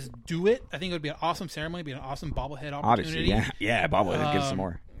do it. I think it would be an awesome ceremony. It'd be an awesome bobblehead opportunity. Obviously, yeah, bobblehead. Give some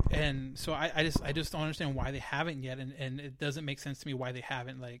more. And so I just don't understand why they haven't yet, and it doesn't make sense to me why they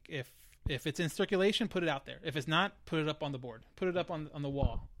haven't. Like if it's in circulation, put it out there. If it's not, put it up on the board. Put it up on the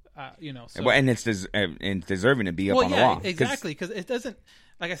wall. So. And it's deserving to be up on the wall. Exactly, because it doesn't.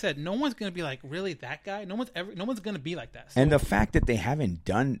 Like I said, no one's going to be like, really, that guy. No one's going to be like that. So. And the fact that they haven't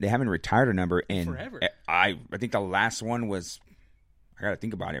retired a number in forever. I think the last one was, I got to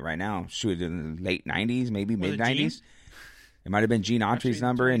think about it right now. Shoot, in the late 90s, maybe mid 90s. It might have been Gene Autry's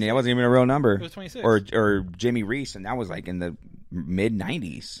number, and it wasn't even a real number. It was 26. Or Jimmy Reese, and that was in the mid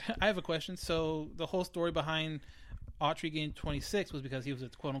 90s. I have a question. So the whole story behind Autry getting 26 was because he was a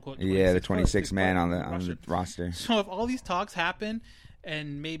quote unquote 26 the 26th man on the roster. So if all these talks happen,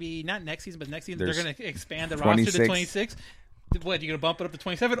 and maybe not next season, but next season they're going to expand the roster to 26. What, you going to bump it up to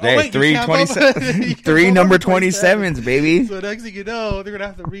 27? Hey, oh, wait, 3 number 27s, baby. So next thing you know, they're going to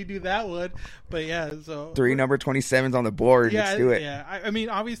have to redo that one. But yeah, so 3 number 27s on the board. Yeah, let's do it. Yeah, I mean,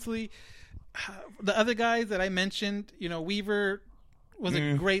 obviously, the other guys that I mentioned, Weaver was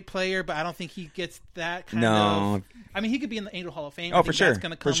a great player, but I don't think he gets that kind of. I mean, he could be in the Angel Hall of Fame. Oh, for sure.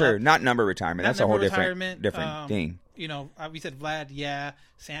 For sure. Not number retirement. That's a whole different thing. We said Vlad,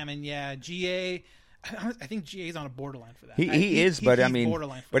 Salmon, GA. I think GA's on a borderline for that. He is, but I mean,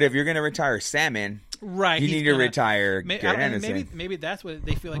 but if you're going to retire Salmon, right, you need to retire Garrett Anderson. Maybe that's what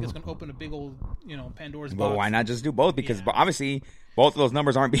they feel like it's going to open a big old, Pandora's box. But why not just do both? Because obviously both of those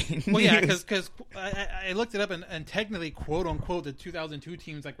numbers aren't being well, yeah, because I looked it up and technically, quote unquote, the 2002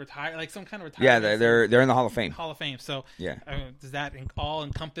 teams retire, some kind of retirement. Yeah, they're in the Hall of Fame. So yeah, does that all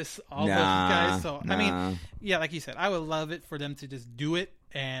encompass all those guys? So I mean, yeah, like you said, I would love it for them to just do it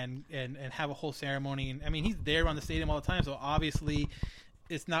and have a whole ceremony. And I mean, he's there around the stadium all the time, so obviously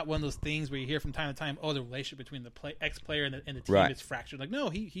it's not one of those things where you hear from time to time, the relationship between the ex-player and the team is fractured. Like, no,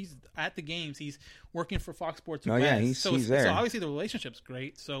 he's at the games. He's working for Fox Sports. Oh, yeah, he's there. So obviously the relationship's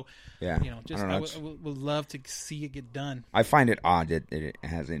great. So, yeah, I would love to see it get done. I find it odd that it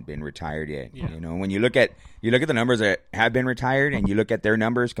hasn't been retired yet. Yeah. When you look at the numbers that have been retired and you look at their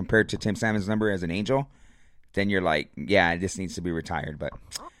numbers compared to Tim Salmon's number as an Angel, then you're like, yeah, this needs to be retired. But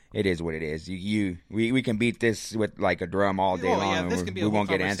it is what it is. We can beat this with like a drum all day long. Yeah, this could be a won't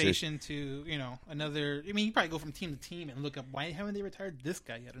get conversation answers. To another. I mean, you probably go from team to team and look up why haven't they retired this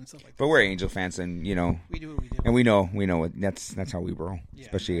guy yet and stuff like that. But we're Angel fans, and we do what we do, and we know that's how we roll. Yeah.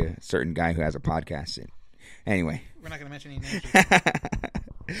 Especially a certain guy who has a podcast. Anyway, we're not going to mention any names.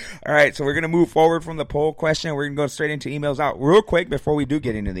 All right, so we're going to move forward from the poll question. We're going to go straight into emails out real quick before we do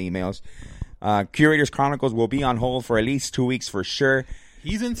get into the emails. Curators Chronicles will be on hold for at least 2 weeks for sure.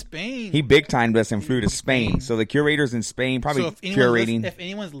 He's in Spain. He big timed us and flew to Spain. So the Curators in Spain probably curating. If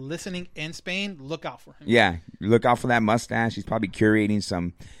anyone's listening in Spain, look out for him. Yeah, look out for that mustache. He's probably curating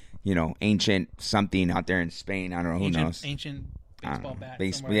some, ancient something out there in Spain. I don't know, who knows. Ancient baseball bat.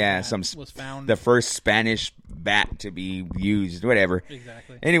 Was found. The first Spanish bat to be used, whatever.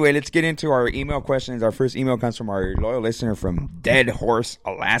 Exactly. Anyway, let's get into our email questions. Our first email comes from our loyal listener from Dead Horse,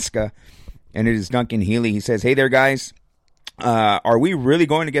 Alaska, and it is Duncan Healy. He says, "Hey there, guys. Are we really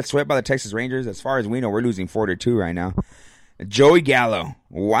going to get swept by the Texas Rangers? As far as we know, we're losing 4-2 right now. Joey Gallo,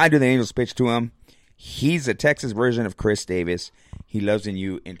 why do the Angels pitch to him? He's a Texas version of Chris Davis. He loves the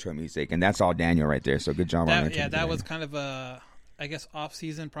new intro music." And that's all Daniel right there, so good job on that. Yeah, that was kind of a,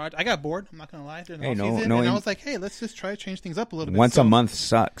 off-season project. I got bored, I'm not going to lie, during the off-season, and I was like, hey, let's just try to change things up a little bit. Once a month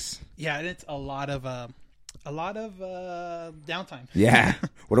sucks. Yeah, and it's a lot of downtime. Yeah.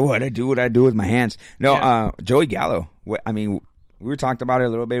 What do I do with my hands? No, Joey Gallo. I mean, we talked about it a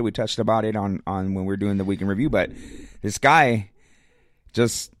little bit. We touched about it on when we were doing the weekend review. But this guy,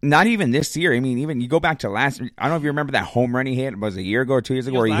 just not even this year. I mean, even you go back to last. I don't know if you remember that home run he hit. Was it a year ago or 2 years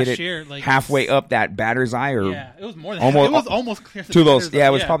ago where he hit it halfway up that batter's eye, or it was more than it was almost clear to those. Yeah,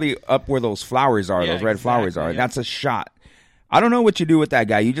 it was probably up where those flowers are. Those red flowers are. Yeah. That's a shot. I don't know what you do with that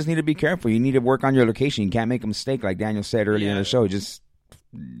guy. You just need to be careful. You need to work on your location. You can't make a mistake, like Daniel said earlier in the show. Just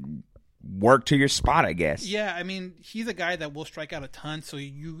work to your spot, I guess. Yeah, I mean, he's a guy that will strike out a ton, so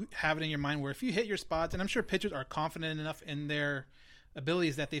you have it in your mind where if you hit your spots, and I'm sure pitchers are confident enough in their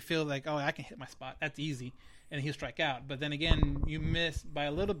abilities that they feel like, I can hit my spot. That's easy, and he'll strike out. But then again, you miss by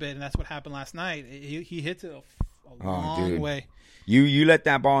a little bit, and that's what happened last night. He hits it a long way. You let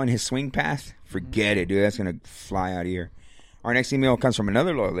that ball in his swing path, forget it, dude. That's going to fly out of here. Our next email comes from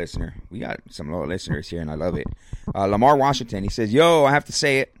another loyal listener. We got some loyal listeners here, and I love it. Lamar Washington, he says, "Yo, I have to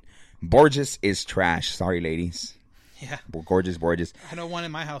say it. Borges is trash. Sorry, ladies." Yeah. Gorgeous Borges. I know one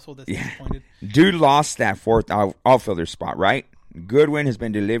in my household that's disappointed. Dude lost that fourth outfielder spot, right? Goodwin has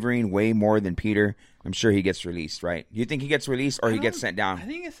been delivering way more than Peter. I'm sure he gets released, right? You think he gets released or he gets sent down? I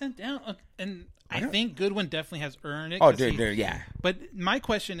think he gets sent down. And I think Goodwin definitely has earned it. Oh, dude, yeah. But my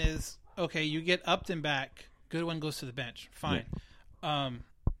question is, okay, you get Upton back. Goodwin goes to the bench. Fine. Yeah.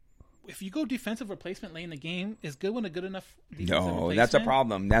 If you go defensive replacement late in the game, is Goodwin a good enough defensive replacement? No, that's a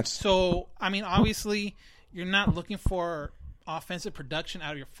problem. So, I mean, obviously, you're not looking for offensive production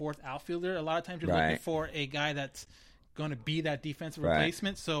out of your fourth outfielder. A lot of times you're looking for a guy that's going to be that defensive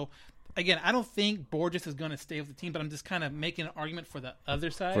replacement. So, again, I don't think Borges is going to stay with the team, but I'm just kind of making an argument for the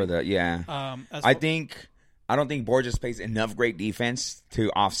other side. I don't think Borges plays enough great defense to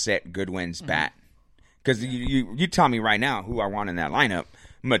offset Goodwin's bat. Because you tell me right now who I want in that lineup,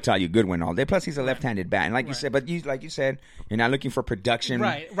 I'm going to tell you Goodwin all day. Plus, he's a left-handed bat. And like you said, like you said, you're not looking for production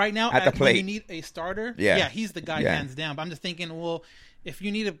right now, at the plate. When you need a starter, he's the guy hands down. But I'm just thinking, well, if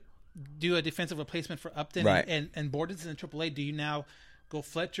you need to do a defensive replacement for Upton and Borges in AAA, do you now go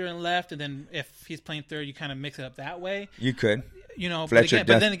Fletcher in left, and then if he's playing third, you kind of mix it up that way? You could. Fletcher,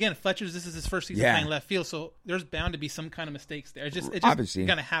 but then again, Fletcher's this is his first season playing left field, so there's bound to be some kind of mistakes there. It just going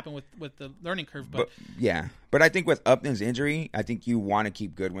to happen with the learning curve. But I think with Upton's injury, I think you want to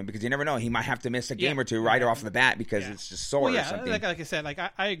keep Goodwin because you never know, he might have to miss a game or two right off the bat because it's just sore or something. Like I said,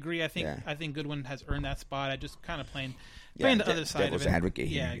 I agree. I think Goodwin has earned that spot. I just kind of playing the other side devil's of it. Advocate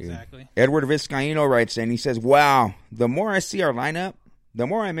here, exactly. Edward Vizcaíno writes in. He says, "Wow, the more I see our lineup, the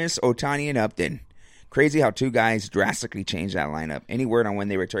more I miss Ohtani and Upton. Crazy how two guys drastically changed that lineup. Any word on when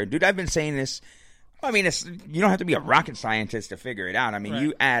they return?" Dude, I've been saying this. I mean, you don't have to be a rocket scientist to figure it out. I mean,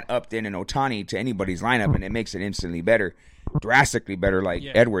 you add Upton and Ohtani to anybody's lineup, and it makes it instantly better, drastically better, like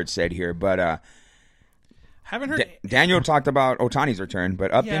Edward said here. But haven't heard. Daniel talked about Ohtani's return,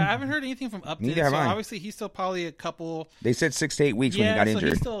 but Upton. Yeah, I haven't heard anything from Upton. Neither have I. Obviously, he's still probably a couple. They said 6 to 8 weeks when he got injured.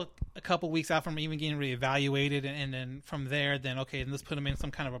 He's still a couple weeks out from even getting reevaluated, and then from there, then let's put him in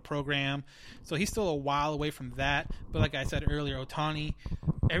some kind of a program. So he's still a while away from that. But like I said earlier, Ohtani,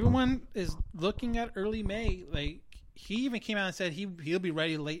 everyone is looking at early May. Like, he even came out and said he'll be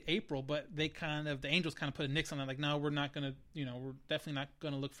ready late April, but the Angels kind of put a nix on it. Like, no, we're not gonna, we're definitely not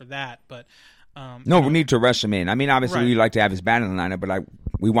gonna look for that. But we need to rush him in. I mean, obviously, we'd like to have his bat in the lineup, but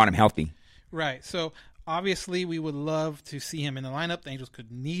we want him healthy. Right. So obviously, we would love to see him in the lineup. The Angels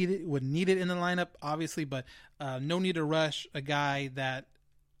would need it in the lineup, obviously, but no need to rush a guy that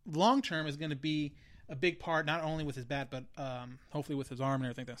long term is going to be a big part, not only with his bat, but hopefully with his arm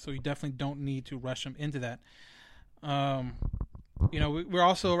and everything. So you definitely don't need to rush him into that. We're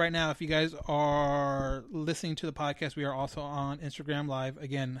also right now, if you guys are listening to the podcast, we are also on Instagram Live,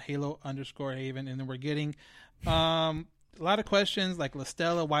 again, Halo_Haven, and then we're getting a lot of questions like La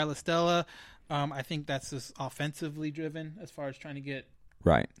Stella, why La Stella? I think that's just offensively driven as far as trying to get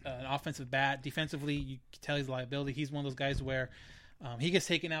an offensive bat. Defensively, you can tell he's a liability. He's one of those guys where he gets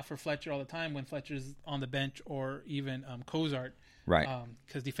taken out for Fletcher all the time when Fletcher's on the bench, or even Cozart. Right.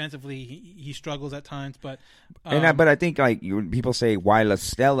 Because defensively, he struggles at times. But but I think people say, why La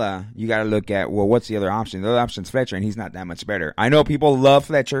Stella? You got to look at, well, what's the other option? The other option is Fletcher, and he's not that much better. I know people love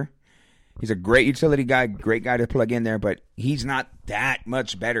Fletcher. He's a great utility guy, great guy to plug in there, but he's not that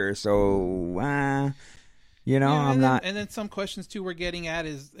much better. So, I'm not. And then some questions too we're getting at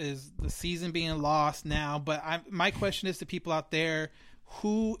is the season being lost now. But my question is to people out there,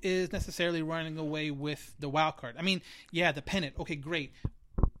 who is necessarily running away with the wild card? I mean, yeah, the pennant. Okay, great.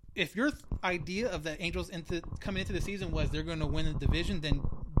 If your idea of the Angels coming into the season was they're going to win the division, then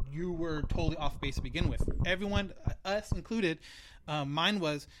you were totally off base to begin with. Everyone, us included, mine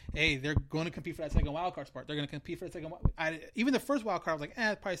was, hey, they're going to compete for that second wild card spot. They're going to compete for the second. Even the first wild card, I was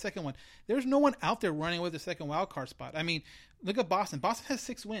like, probably second one. There's no one out there running with the second wild card spot. I mean, look at Boston. Boston has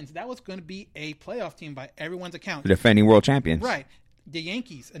 6 wins. That was going to be a playoff team by everyone's account. The defending world champions. Right. The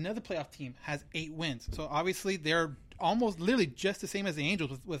Yankees, another playoff team, has 8 wins. So obviously they're almost literally just the same as the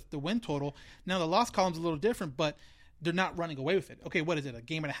Angels with the win total. Now the loss column's a little different, but they're not running away with it. Okay, what is it? A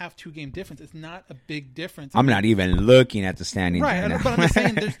game and a half, 2 game difference. It's not a big difference. I'm not even looking at the standings. Right, but I'm just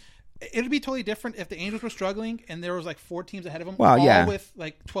saying it'd be totally different if the Angels were struggling and there was 4 teams ahead of them, all with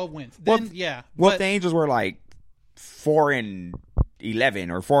 12 wins. Then if the Angels were 4-11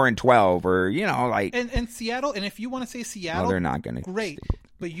 or 4-12 or and Seattle, and if you want to say Seattle, they're not going to. Great.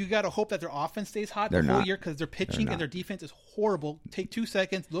 But you got to hope that their offense stays hot the whole year, because their pitching and their defense is horrible. Take 2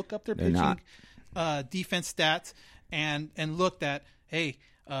 seconds, look up their pitching defense stats, and look that, hey,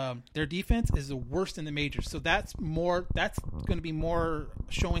 their defense is the worst in the majors. So that's going to be more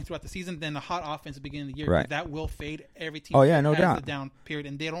showing throughout the season than the hot offense at the beginning of the year. Right. That will fade every team. Oh, yeah, no doubt. The down period,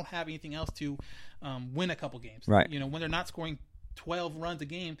 and they don't have anything else to win a couple games. Right. When they're not scoring 12 runs a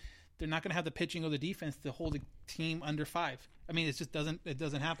game, they're not going to have the pitching or the defense to hold a team under 5. I mean, it just doesn't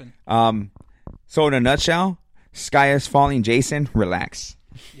happen. So in a nutshell, sky is falling. Jason, relax.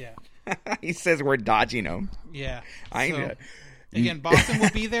 Yeah. He says we're dodging them. Yeah. Again, Boston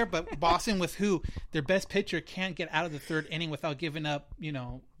will be there, but Boston with who? Their best pitcher can't get out of the 3rd inning without giving up,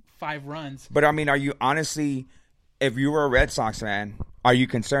 5 runs. But I mean, are you honestly, if you were a Red Sox fan, are you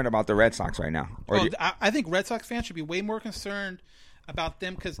concerned about the Red Sox right now? I think Red Sox fans should be way more concerned about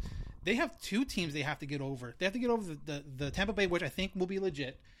them, because they have 2 teams they have to get over. They have to get over the Tampa Bay, which I think will be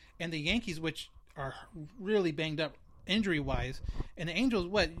legit, and the Yankees, which are really banged up injury-wise. And the Angels,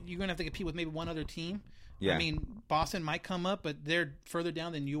 you're going to have to compete with maybe one other team. Yeah. I mean, Boston might come up, but they're further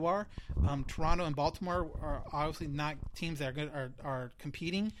down than you are. Toronto and Baltimore are obviously not teams that are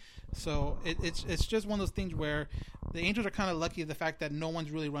competing. So it's just one of those things where the Angels are kind of lucky the fact that no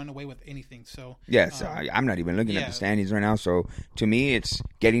one's really run away with anything. So yes, I'm not even looking at the standings right now. So to me, it's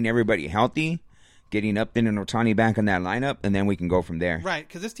getting everybody healthy, getting Upton and Ohtani back in that lineup, and then we can go from there. Right,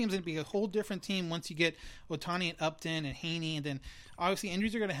 because this team's going to be a whole different team once you get Ohtani and Upton and Haney, and then obviously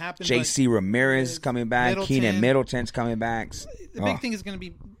injuries are going to happen. J.C. Ramirez coming back, Keenan Middleton's coming back. The big thing is going to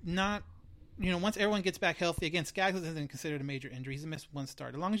be not, once everyone gets back healthy, again, Skaggs isn't considered a major injury. He's missed 1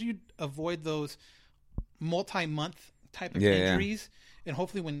 start. As long as you avoid those multi-month type of injuries, and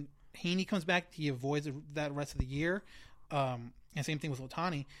hopefully when Haney comes back, he avoids that rest of the year. And same thing with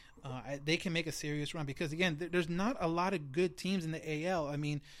Ohtani. They can make a serious run, because again, there's not a lot of good teams in the AL. I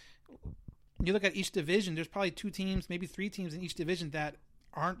mean, you look at each division, there's probably 2 teams, maybe 3 teams in each division that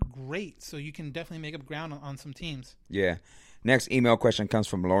aren't great. So you can definitely make up ground on some teams. Yeah. Next email question comes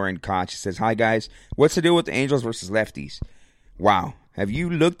from Lauren Koch. She says, "Hi guys, what's the deal with the Angels versus lefties?" Wow. Have you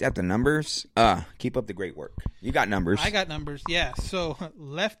looked at the numbers? Keep up the great work. You got numbers. I got numbers, yeah. So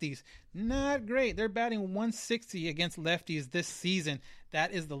lefties, not great. They're batting 160 against lefties this season.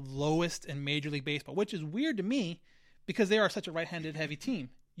 That is the lowest in Major League Baseball, which is weird to me because they are such a right-handed heavy team.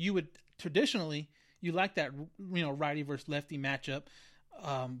 You would traditionally, you like that, righty versus lefty matchup,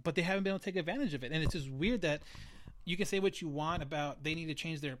 but they haven't been able to take advantage of it. And it's just weird that you can say what you want about they need to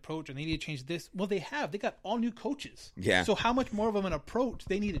change their approach or they need to change this. Well, they have. They got all new coaches. Yeah. So how much more of an approach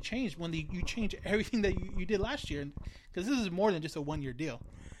they need to change when you change everything that you did last year? Because this is more than just a one-year deal.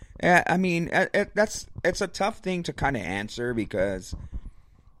 Yeah, I mean, it's a tough thing to kind of answer because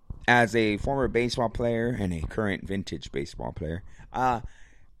as a former baseball player and a current vintage baseball player,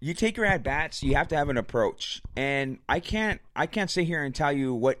 you take your at-bats, you have to have an approach. And I can't sit here and tell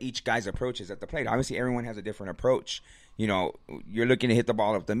you what each guy's approach is at the plate. Obviously, everyone has a different approach. You're looking to hit the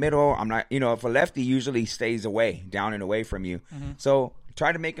ball up the middle. I'm not, if a lefty usually stays away, down and away from you. Mm-hmm. So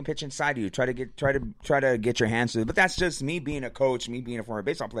try to make him pitch inside of you. Try to get your hands to it. But that's just me being a coach, me being a former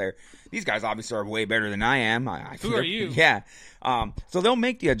baseball player. These guys obviously are way better than I am. Who are you? Yeah. So they'll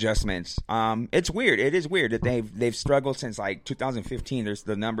make the adjustments. It's weird. It is weird that they've struggled since like 2015.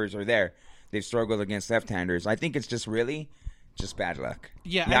 The numbers are there. They've struggled against left-handers. I think it's just bad luck.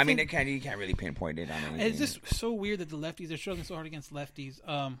 Yeah, I mean, you can't really pinpoint it on anything. It's just so weird that the lefties are struggling so hard against lefties.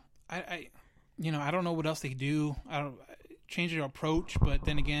 I don't know what else they do. I don't change their approach, but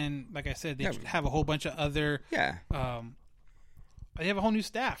then again, like I said, they have a whole bunch of other. Yeah. They have a whole new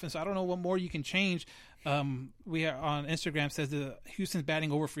staff, and so I don't know what more you can change. We are on Instagram says the Houston's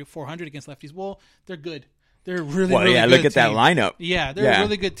batting over 400 against lefties. Well, they're good. They're really good look at team. that lineup. Yeah, they're a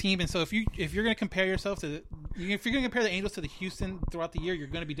really good team, and so if you're going to compare yourself to if you're going to compare the Angels to the Houston throughout the year, you're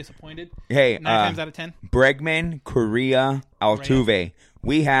going to be disappointed. Hey, 9 times out of 10. Bregman, Correa, Altuve.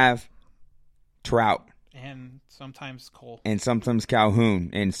 We have Trout. And sometimes Cole. And sometimes Calhoun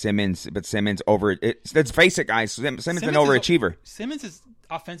and Simmons, but Simmons over it. Let's face it, guys. Simmons an overachiever. Simmons is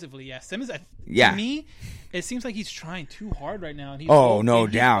offensively, yeah. Simmons, to me, it seems like he's trying too hard right now. And no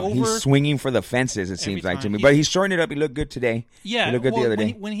doubt. He's swinging for the fences, it seems like to me. But he's shorting it up. He looked good today. Yeah. He looked good the other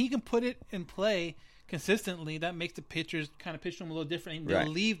day. When he can put it in play consistently, that makes the pitchers kind of pitch to him a little different. And they'll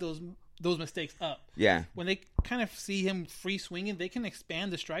leave those mistakes up. Yeah. When they kind of see him free swinging, they can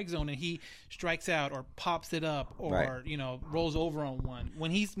expand the strike zone and he strikes out or pops it up or rolls over on one.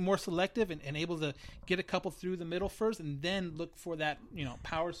 When he's more selective and able to get a couple through the middle first and then look for that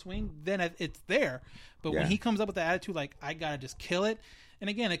power swing, then it's there. But when he comes up with the attitude like I gotta just kill it, and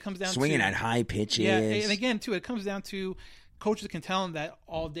again it comes down swinging to at high pitches. Yeah, and again too it comes down to coaches can tell him that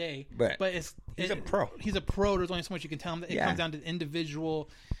all day, but he's a pro. He's a pro. There's only so much you can tell him. It comes down to individual.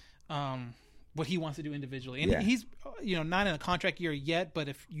 What he wants to do individually. And he's, not in a contract year yet, but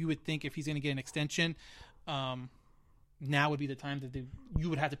if you would think if he's going to get an extension, now would be the time that you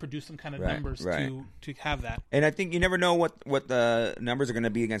would have to produce some kind of numbers to have that. And I think you never know what the numbers are going to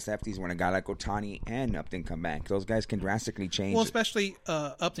be against lefties when a guy like Ohtani and Upton come back. Those guys can drastically change. Well, especially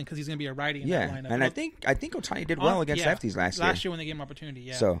Upton because he's going to be a righty in that lineup. And I think Ohtani did well against lefties last year. Last year when they gave him opportunity,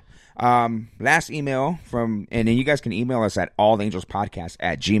 yeah. So, last email and then you guys can email us at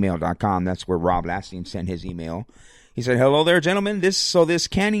allangelspodcast@gmail.com. That's where Rob Lasting sent his email. He said, hello there, gentlemen. This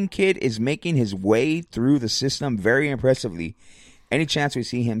Canning kid is making his way through the system very impressively. Any chance we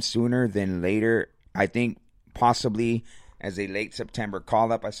see him sooner than later? I think possibly as a late September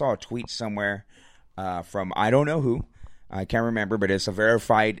call-up. I saw a tweet somewhere from I don't know who. I can't remember, but it's a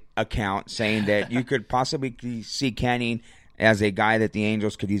verified account saying that you could possibly see Canning as a guy that the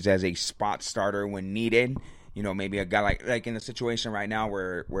Angels could use as a spot starter when needed. Maybe a guy like in the situation right now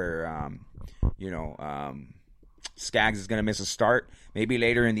where Skaggs is going to miss a start. Maybe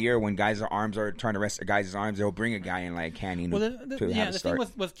later in the year when guys' arms are trying to rest the guys' arms, they'll bring a guy in like Canning to have a start. The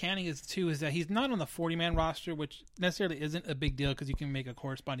thing with Canning is that he's not on the 40-man roster, which necessarily isn't a big deal because you can make a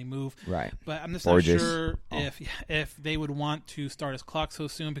corresponding move. Right. But I'm just not sure if they would want to start his clock so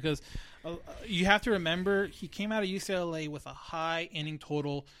soon because you have to remember he came out of UCLA with a high inning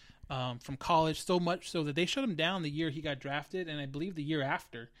total from college, so much so that they shut him down the year he got drafted, and I believe the year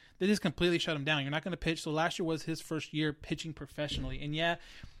after. They just completely shut him down. You're not going to pitch. So last year was his first year pitching professionally. And,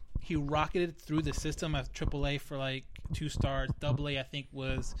 he rocketed through the system at AAA for like 2 starts. AA, I think,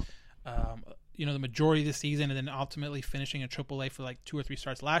 was the majority of the season, and then ultimately finishing in AAA for like 2 or 3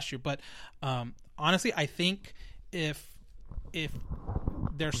 starts last year. But honestly, I think if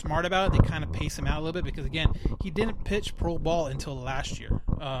they're smart about it, they kind of pace him out a little bit because, again, he didn't pitch pro ball until last year.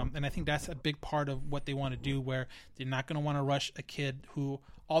 And I think that's a big part of what they want to do where they're not going to want to rush a kid who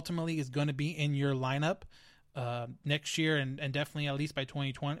ultimately is going to be in your lineup next year and definitely at least by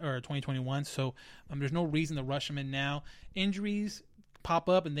 2020 or 2021. So there's no reason to rush him in now. Injuries, pop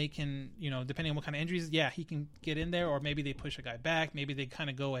up and they can, depending on what kind of injuries, he can get in there, or maybe they push a guy back. Maybe they kind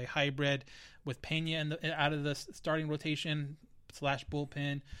of go a hybrid with Pena out of the starting rotation /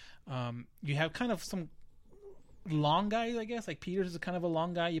 bullpen. You have kind of some long guys, I guess, like Peters is kind of a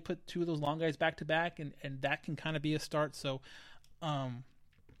long guy. You put two of those long guys back to back, and that can kind of be a start. So,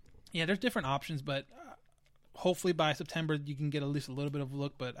 there's different options, but hopefully by September you can get at least a little bit of a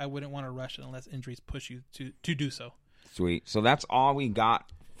look, but I wouldn't want to rush it unless injuries push you to do so. Sweet. So that's all we got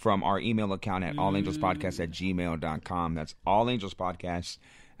from our email account at allangelspodcast@gmail.com. That's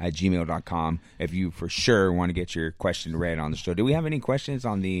allangelspodcast@gmail.com. If you for sure want to get your question read on the show. Do we have any questions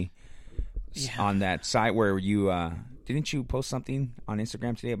on on that site where you didn't you post something on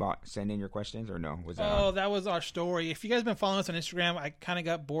Instagram today about sending your questions, or no? That was our story. If you guys have been following us on Instagram, I kind of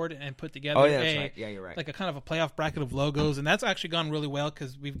got bored and put together that's right. Yeah, you're right. Like a kind of a playoff bracket of logos, and that's actually gone really well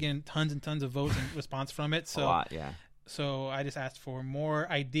because we've gotten tons and tons of votes and response from it. So, a lot, yeah. So I just asked for more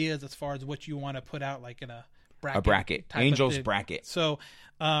ideas as far as what you want to put out, like in a bracket. A bracket. Angels bracket. So,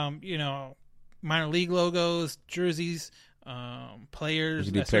 minor league logos, jerseys, players.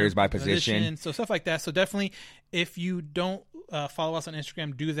 You do players by position. So stuff like that. So definitely, if you don't follow us on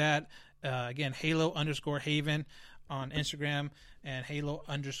Instagram, do that. Again, Halo_Haven on Instagram and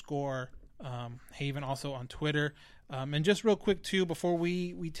Halo_Haven also on Twitter. And just real quick too, before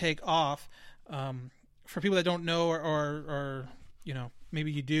we take off, for people that don't know or maybe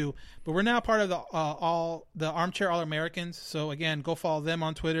you do, but we're now part of the Armchair All-Americans. So again, go follow them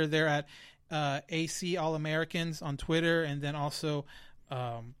on Twitter. They're at AC All-Americans on Twitter, and then also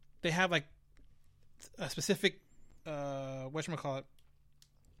they have like a specific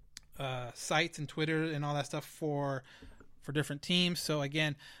sites and Twitter and all that stuff for different teams. So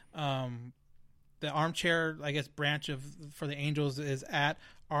again, the Armchair, I guess, branch for the Angels is at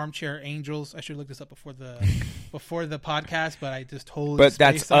Armchair Angels. I should look this up before the podcast, but I just totally. But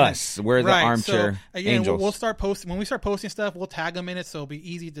that's us. We're the Armchair Angels. We'll start posting when we start posting stuff. We'll tag them in it, so it'll be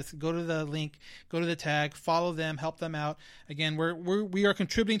easy. Just go to the link, go to the tag, follow them, help them out. Again, we are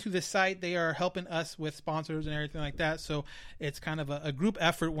contributing to this site. They are helping us with sponsors and everything like that. So it's kind of a group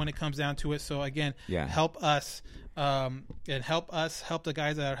effort when it comes down to it. So again, help us. And help the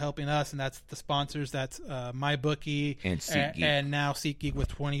guys that are helping us, and that's the sponsors. That's MyBookie and SeatGeek, and now SeatGeek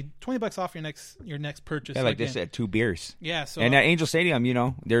with $20 off your next purchase. Yeah, so like they said, 2 beers. Yeah. So and at Angel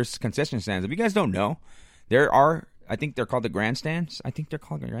Stadium, there's concession stands. If you guys don't know, there are. I think they're called the grandstands.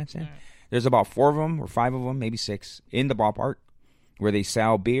 Yeah. There's about 4 of them or 5 of them, maybe 6 in the ballpark where they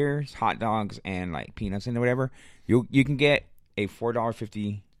sell beers, hot dogs, and like peanuts and whatever. You can get a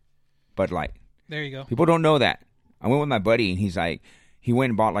 $4.50 Bud Light. There you go. People don't know that. I went with my buddy, and he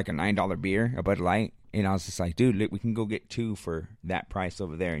went and bought like a $9 beer, a Bud Light, and I was just like, dude, look, we can go get 2 for that price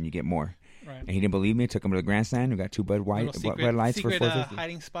over there, and you get more. Right. And he didn't believe me. Took him to the grandstand. We got 2 Bud Lights for $4.50.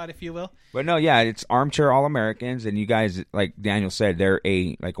 Hiding spot, if you will. But no, yeah, it's Armchair All-Americans, and you guys, like Daniel said, they're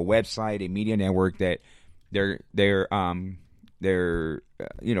a website, a media network that they're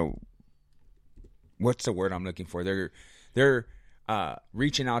what's the word I'm looking for? They're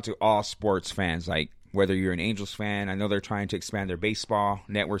reaching out to all sports fans, like. Whether you're an Angels fan, I know they're trying to expand their baseball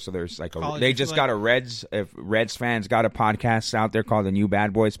network. So there's they just got a Reds. If Reds fans got a podcast out there called the New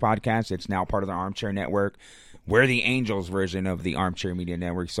Bad Boys Podcast, it's now part of the Armchair Network. We're the Angels version of the Armchair Media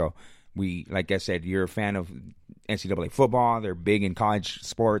Network. So we, like I said, you're a fan of NCAA football. They're big in college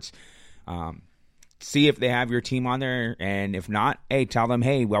sports. See if they have your team on there, and if not, hey, tell them,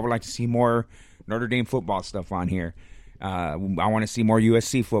 hey, I would like to see more Notre Dame football stuff on here. I want to see more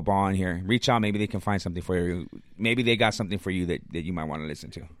USC football on here. Reach out. Maybe they can find something for you. Maybe they got something for you that you might want to listen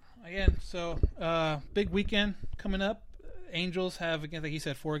to. Again, so big weekend coming up. Angels have, again, like you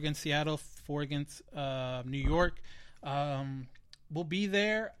said, 4 against Seattle, 4 against New York. We'll be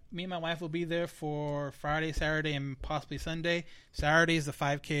there. Me and my wife will be there for Friday, Saturday, and possibly Sunday. Saturday is the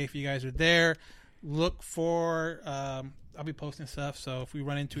 5K if you guys are there. Look for I'll be posting stuff, so if we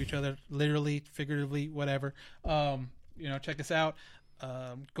run into each other, literally, figuratively, whatever, check us out.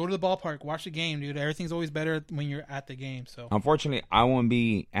 Go to the ballpark, watch the game, dude. Everything's always better when you're at the game. So unfortunately, I won't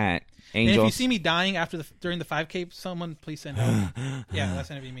be at Angels. And if you see me dying during the 5K, someone please send help. Yeah, that's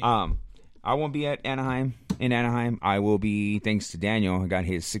gonna be me. I won't be at Anaheim. In Anaheim, I will be, thanks to Daniel. I got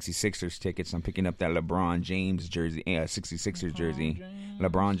his 66ers tickets. I'm picking up that LeBron James jersey, 66ers jersey.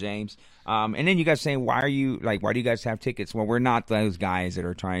 LeBron James. And then you guys saying, why do you guys have tickets? Well, we're not those guys that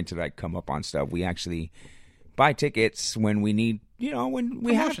are trying to come up on stuff. We actually buy tickets when we need, when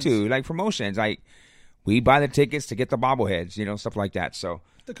we have to, like promotions. Like we buy the tickets to get the bobbleheads, stuff like that. So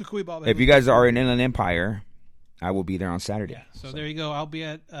the Kukui bobblehead. If you guys are in Inland Empire, I will be there on Saturday. Yeah. So there you go. I'll be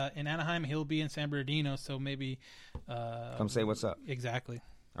at in Anaheim. He'll be in San Bernardino. So maybe come say what's up. Exactly.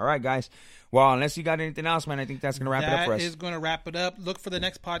 All right, guys. Well, unless you got anything else, man, I think that's going to wrap it up for us. That is going to wrap it up. Look for the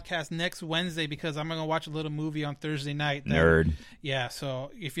next podcast next Wednesday because I'm going to watch a little movie on Thursday night. Nerd. Yeah, so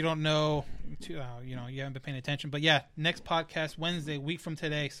if you don't know, you haven't been paying attention. But, yeah, next podcast Wednesday, a week from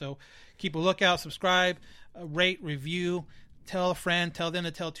today. So keep a lookout, subscribe, rate, review, tell a friend, tell them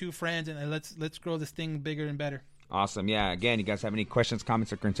to tell 2 friends, and let's grow this thing bigger and better. Awesome. Yeah, again, you guys have any questions,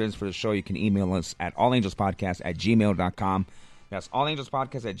 comments, or concerns for the show, you can email us at allangelspodcast@gmail.com. That's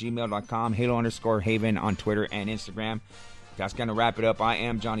allangelspodcast@gmail.com. Halo_Haven on Twitter and Instagram. That's going to wrap it up. I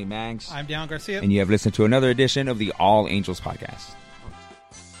am Johnny Mangs. I'm Dan Garcia. And you have listened to another edition of the All Angels Podcast.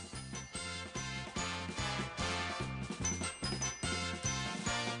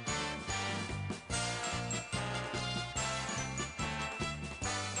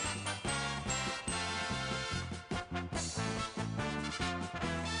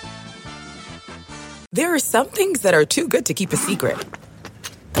 There are some things that are too good to keep a secret.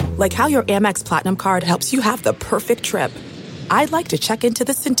 Like how your Amex Platinum card helps you have the perfect trip. I'd like to check into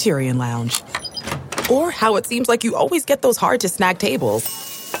the Centurion Lounge. Or how it seems like you always get those hard-to-snag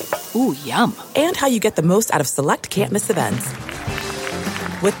tables. Ooh, yum. And how you get the most out of select can't-miss events.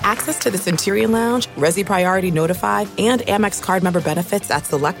 With access to the Centurion Lounge, Resi Priority Notified, and Amex card member benefits at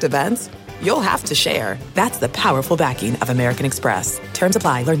select events, you'll have to share. That's the powerful backing of American Express. Terms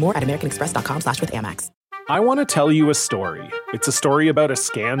apply. Learn more at americanexpress.com/withAmex. I want to tell you a story. It's a story about a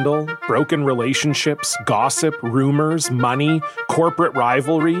scandal, broken relationships, gossip, rumors, money, corporate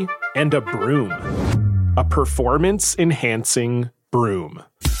rivalry, and a broom. A performance-enhancing broom.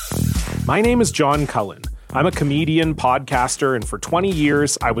 My name is John Cullen. I'm a comedian, podcaster, and for 20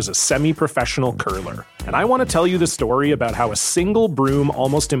 years, I was a semi-professional curler. And I want to tell you the story about how a single broom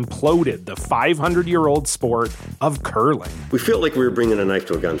almost imploded the 500-year-old sport of curling. We felt like we were bringing a knife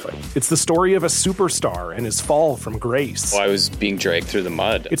to a gunfight. It's the story of a superstar and his fall from grace. I was being dragged through the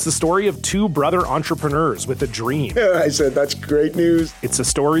mud. It's the story of 2 brother entrepreneurs with a dream. I said, that's great news. It's a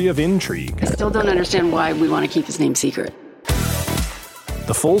story of intrigue. I still don't understand why we want to keep his name secret.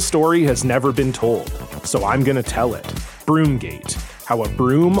 The full story has never been told, so I'm going to tell it. Broomgate, how a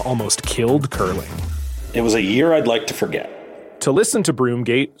broom almost killed curling. It was a year I'd like to forget. To listen to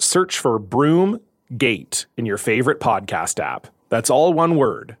Broomgate, search for Broomgate in your favorite podcast app. That's all one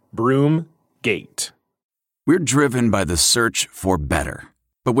word, Broomgate. We're driven by the search for better.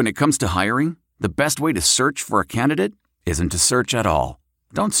 But when it comes to hiring, the best way to search for a candidate isn't to search at all.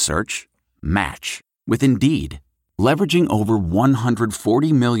 Don't search, match with Indeed. Leveraging over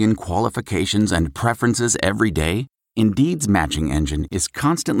 140 million qualifications and preferences every day, Indeed's matching engine is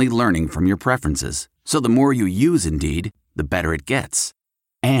constantly learning from your preferences. So the more you use Indeed, the better it gets.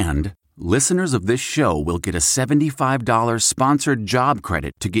 And listeners of this show will get a $75 sponsored job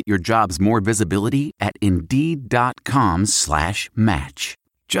credit to get your jobs more visibility at Indeed.com/match.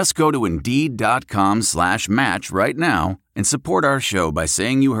 Just go to Indeed.com/match right now and support our show by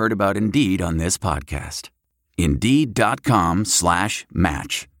saying you heard about Indeed on this podcast.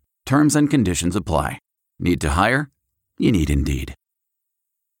 Indeed.com/match. Terms and conditions apply. Need to hire? You need Indeed.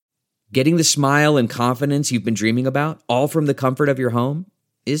 Getting the smile and confidence you've been dreaming about, all from the comfort of your home,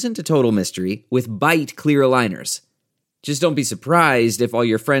 isn't a total mystery with Byte clear aligners. Just don't be surprised if all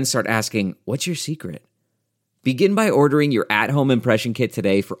your friends start asking, "What's your secret?" Begin by ordering your at-home impression kit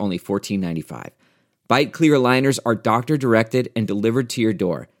today for only $14.95. Byte clear aligners are doctor-directed and delivered to your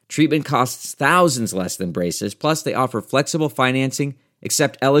door. Treatment costs thousands less than braces, plus they offer flexible financing,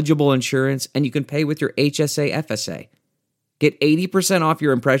 accept eligible insurance, and you can pay with your HSA FSA. Get 80% off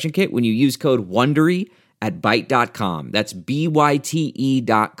your impression kit when you use code WONDERY at Byte.com. That's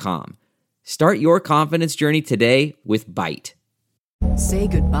BYTE.com. Start your confidence journey today with Byte. Say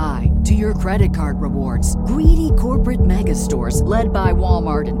goodbye to your credit card rewards. Greedy corporate mega stores, led by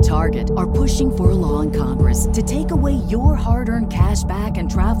Walmart and Target, are pushing for a law in Congress to take away your hard-earned cash back and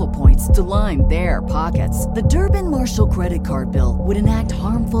travel points to line their pockets. The Durbin-Marshall credit card bill would enact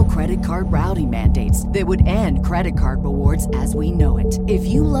harmful credit card routing mandates that would end credit card rewards as we know it. If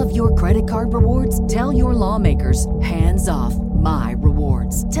you love your credit card rewards, tell your lawmakers, hands off my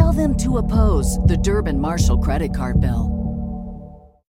rewards. Tell them to oppose the Durbin-Marshall credit card bill.